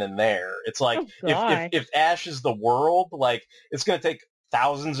right then and there. It's like, Oh, gosh. if Ash is the world, like, it's going to take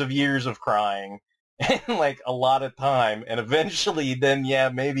thousands of years of crying and like a lot of time, and eventually then, yeah,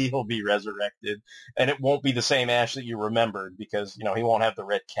 maybe he'll be resurrected and it won't be the same Ash that you remembered because, he won't have the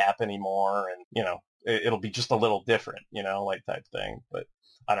red cap anymore, and, it'll be just a little different, like, type thing. But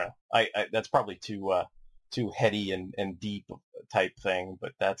I don't know. I that's probably too heady and deep type thing,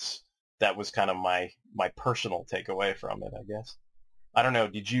 but that was kind of my personal takeaway from it, I guess. I don't know.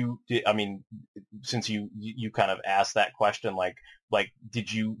 I mean, since you kind of asked that question, like,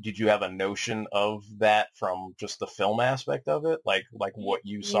 did you have a notion of that from just the film aspect of it? Like what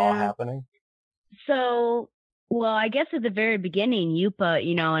you saw happening? So, well, I guess at the very beginning, Yupa,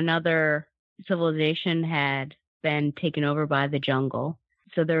 another civilization had been taken over by the jungle.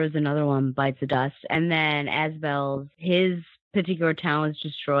 So there was another one, Bites the Dust. And then Asbel's, his particular town was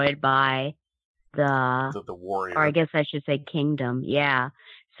destroyed by the warrior. Or I guess I should say kingdom. Yeah.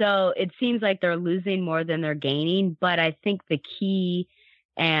 So it seems like they're losing more than they're gaining. But I think the key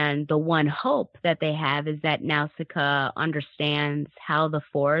and the one hope that they have is that Nausicaa understands how the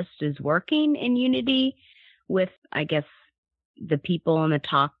forest is working in unity with, I guess, the people and the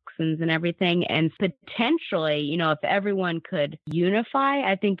toxins and everything. And potentially, if everyone could unify,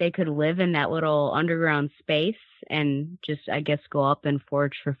 I think they could live in that little underground space and just, I guess, go up and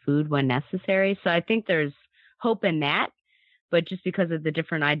forage for food when necessary. So I think there's hope in that. But just because of the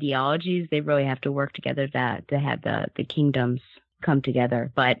different ideologies, they really have to work together to have the kingdoms come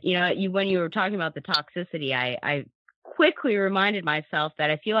together. But, when you were talking about the toxicity, I quickly reminded myself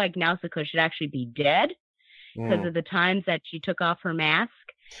that I feel like Nausicaa should actually be dead because of the times that she took off her mask.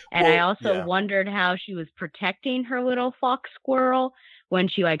 And I also wondered how she was protecting her little fox squirrel when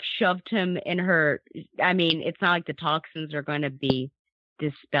she like shoved him in her. I mean, it's not like the toxins are going to be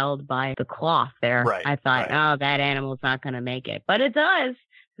dispelled by the cloth there. Right, I thought, oh, that animal's not going to make it, but it does.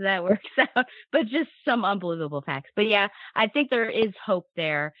 So that works out. But just some unbelievable facts. But yeah, I think there is hope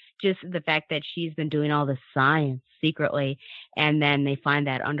there. Just the fact that she's been doing all the science secretly, and then they find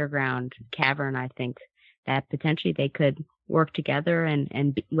that underground cavern. I think that potentially they could work together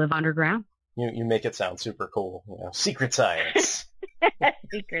and live underground. You make it sound super cool. Secret science.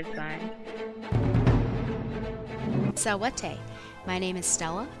 Secret science. Sawate. My name is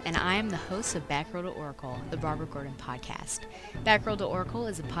Stella, and I am the host of Batgirl to Oracle, the Barbara Gordon podcast. Batgirl to Oracle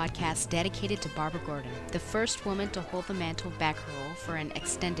is a podcast dedicated to Barbara Gordon, the first woman to hold the mantle of Batgirl for an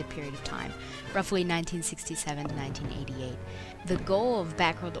extended period of time, roughly 1967 to 1988. The goal of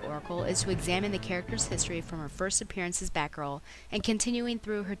Batgirl to Oracle is to examine the character's history from her first appearance as Batgirl and continuing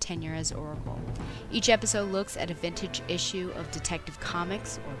through her tenure as Oracle. Each episode looks at a vintage issue of Detective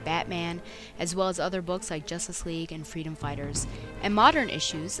Comics or Batman, as well as other books like Justice League and Freedom Fighters, and modern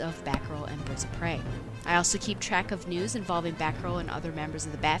issues of Batgirl and Birds of Prey. I also keep track of news involving Batgirl and other members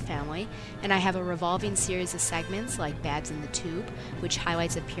of the Bat family, and I have a revolving series of segments like Babs in the Tube, which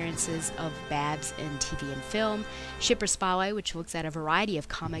highlights appearances of Babs in TV and film, Shipper Spotlight, which looks at a variety of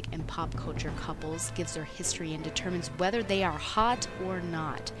comic and pop culture couples, gives their history, and determines whether they are hot or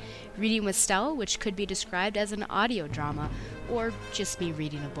not, Reading with Stella, which could be described as an audio drama, or just me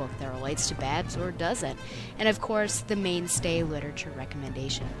reading a book that relates to Babs or doesn't, and of course, the mainstay literature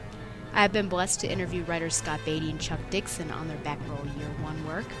recommendation. I have been blessed to interview writers Scott Beatty and Chuck Dixon on their Batgirl Year 1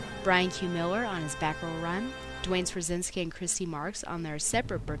 work, Brian Q. Miller on his Batgirl run, Dwayne Swarzynski and Christy Marks on their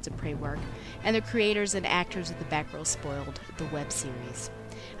separate Birds of Prey work, and the creators and actors of the Batgirl Spoiled, the web series.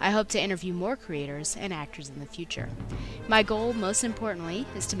 I hope to interview more creators and actors in the future. My goal, most importantly,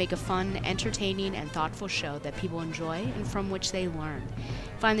 is to make a fun, entertaining, and thoughtful show that people enjoy and from which they learn.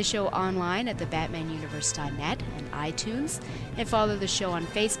 Find the show online at thebatmanuniverse.net and iTunes, and follow the show on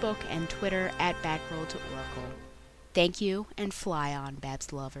Facebook and Twitter at Batgirl to Oracle. Thank you, and fly on,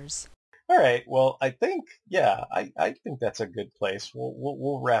 Babs lovers. All right. Well, I think, I think that's a good place.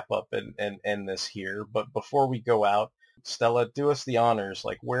 We'll wrap up and end this here. But before we go out, Stella, do us the honors.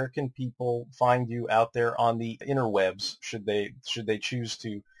 Like, where can people find you out there on the interwebs? Should they choose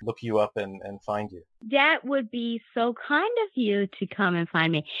to look you up and find you? That would be so kind of you to come and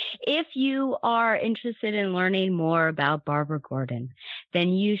find me. If you are interested in learning more about Barbara Gordon, then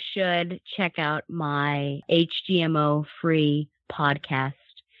you should check out my HGMO-free podcast,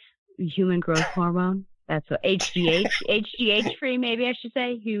 Human Growth Hormone. That's what HGH free, maybe I should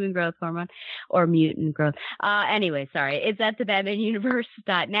say, human growth hormone or mutant growth. Anyway, sorry. It's at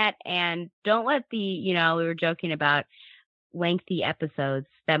thebatmanuniverse.net. And don't let we were joking about lengthy episodes.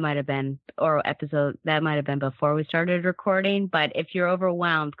 That might have been before we started recording. But if you're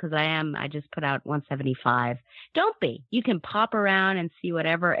overwhelmed, because I just put out 175, don't be. You can pop around and see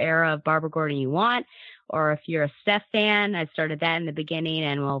whatever era of Barbara Gordon you want. Or if you're a Steph fan, I started that in the beginning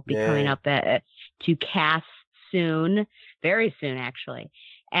and we'll be coming up to cast soon, very soon actually.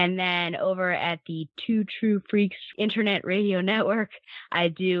 And then over at the Two True Freaks Internet Radio Network, I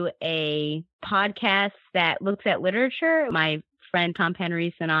do a podcast that looks at literature. My friend Tom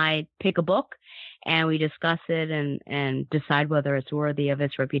Panarese and I pick a book and we discuss it and decide whether it's worthy of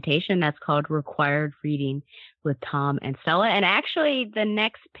its reputation. That's called Required Reading with Tom and Stella. And actually the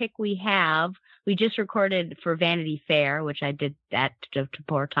next pick we just recorded for Vanity Fair, which I did that to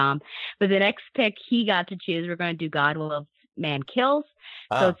poor Tom. But the next pick he got to choose, we're going to do God Loves Man Kills.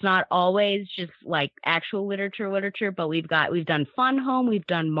 So it's not always just like actual literature, but we've done Fun Home, we've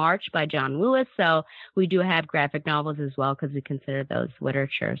done March by John Lewis. So we do have graphic novels as well because we consider those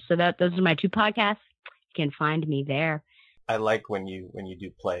literature. So those are my two podcasts. You can find me there. I like when you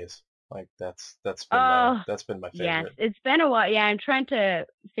do plays. Like that's been my favorite. Yes, it's been a while. Yeah, I'm trying to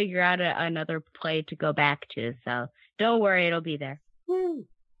figure out another play to go back to. So don't worry, it'll be there. Woo.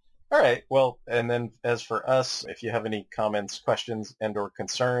 All right. Well, and then as for us, if you have any comments, questions, and or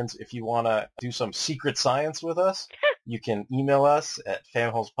concerns, if you want to do some secret science with us, you can email us at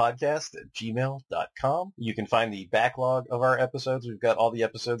fanholespodcast@gmail.com. You can find the backlog of our episodes. We've got all the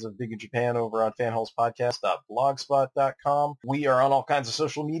episodes of Big in Japan over on fanholespodcast.blogspot.com. We are on all kinds of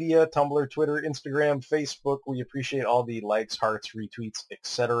social media, Tumblr, Twitter, Instagram, Facebook. We appreciate all the likes, hearts, retweets,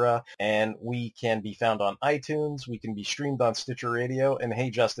 etc. And we can be found on iTunes. We can be streamed on Stitcher Radio. And hey,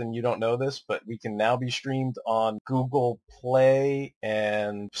 Justin, you don't know this, but we can now be streamed on Google Play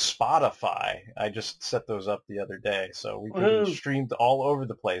and Spotify. I just set those up the other day. So we can be streamed all over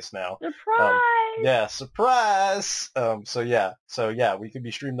the place now. Surprise! Surprise! So we can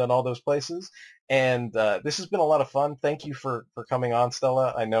be streamed on all those places. And this has been a lot of fun. Thank you for coming on,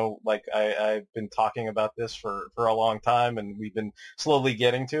 Stella. I know, I've been talking about this for a long time, and we've been slowly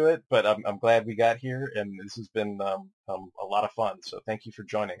getting to it. But I'm glad we got here, and this has been a lot of fun. So thank you for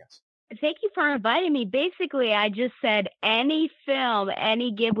joining us. Thank you for inviting me. Basically, I just said any film,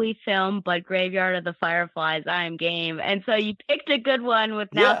 any Ghibli film, but Graveyard of the Fireflies, I am game. And so you picked a good one with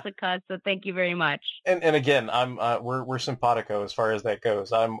Nausicaä, so thank you very much. And again, we're simpatico as far as that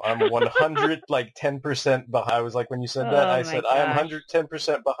goes. I'm 100 10% behind. I was like, when you said that, I said, I am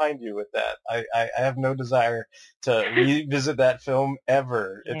 110% behind you with that. I have no desire to revisit that film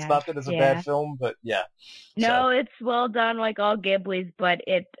ever. It's not that it's a bad film, but yeah. No, it's well done like all Ghibli's, but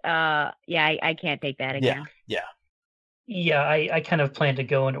I can't take that again. Yeah, I kind of plan to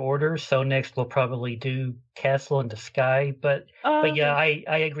go in order. So next we'll probably do Castle in the Sky. But yeah, I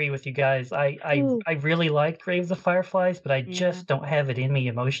agree with you guys. I really like Grave of the Fireflies, but I just don't have it in me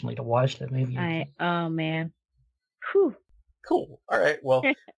emotionally to watch that movie. Oh man. Whew. Cool. All right. Well,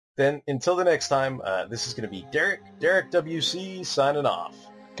 then until the next time, this is going to be Derek WC signing off.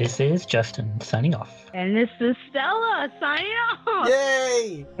 This is Justin signing off. And this is Stella signing off.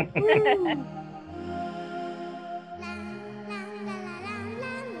 Yay! Woo!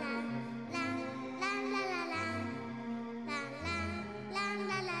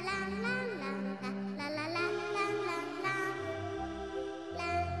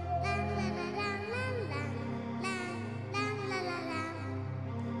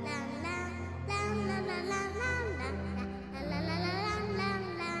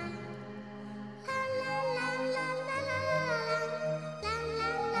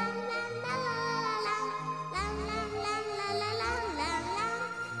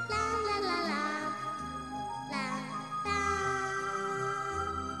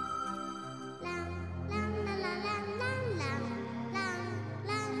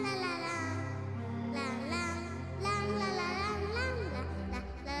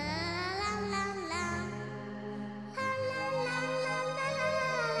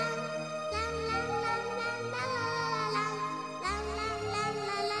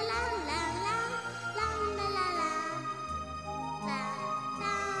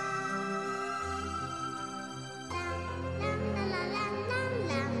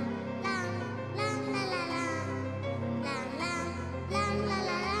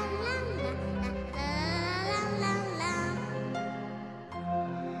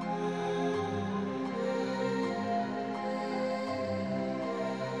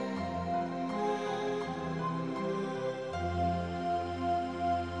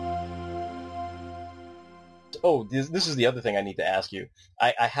 Oh, this is the other thing I need to ask you.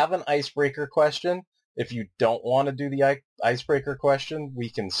 I have an icebreaker question. If you don't want to do the icebreaker question, we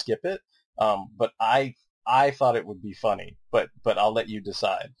can skip it. But I thought it would be funny, but I'll let you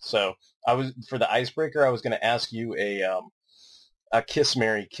decide. So for the icebreaker, I was going to ask you a kiss,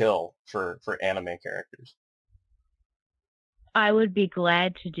 marry, kill for anime characters. I would be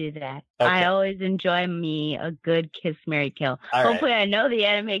glad to do that. Okay. I always enjoy me a good kiss, marry, kill. All Hopefully, right. I know the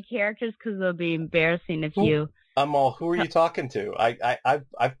anime characters because it'll be embarrassing if you. Who are you talking to?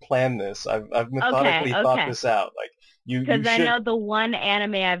 I've planned this. I've methodically thought this out. Like you Because I should... know the one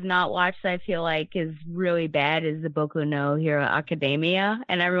anime I've not watched that I feel like is really bad is the Boku no Hero Academia,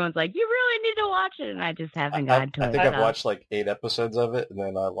 and everyone's like, "You really need to watch it," and I just haven't gotten to it. I think I've watched like 8 episodes of it, and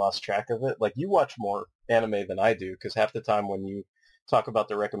then I lost track of it. Like you watch more anime than I do, because half the time when you talk about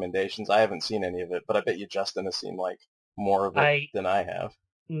the recommendations, I haven't seen any of it, but I bet you Justin has seen like more of it than I have.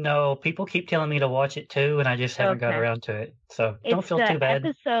 No, people keep telling me to watch it too, and I just haven't got around to it. So don't feel too bad.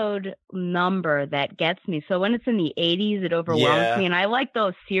 It's the episode number that gets me. So when it's in the 80s, it overwhelms me. And I like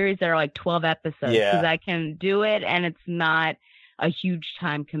those series that are like 12 episodes because I can do it, and it's not a huge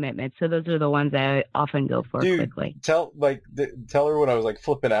time commitment. So those are the ones I often go for quickly. Tell her when I was like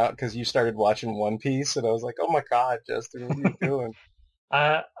flipping out because you started watching One Piece, and I was like, "Oh my God, Justin, what are you doing?"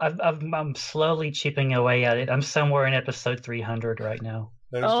 I'm slowly chipping away at it. I'm somewhere in episod 300 right now.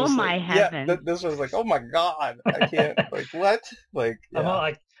 Oh my heavens! Yeah, this was like, oh my God, I can't. Like what? Like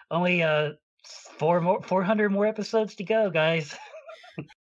I'm only 400 more episodes to go, guys.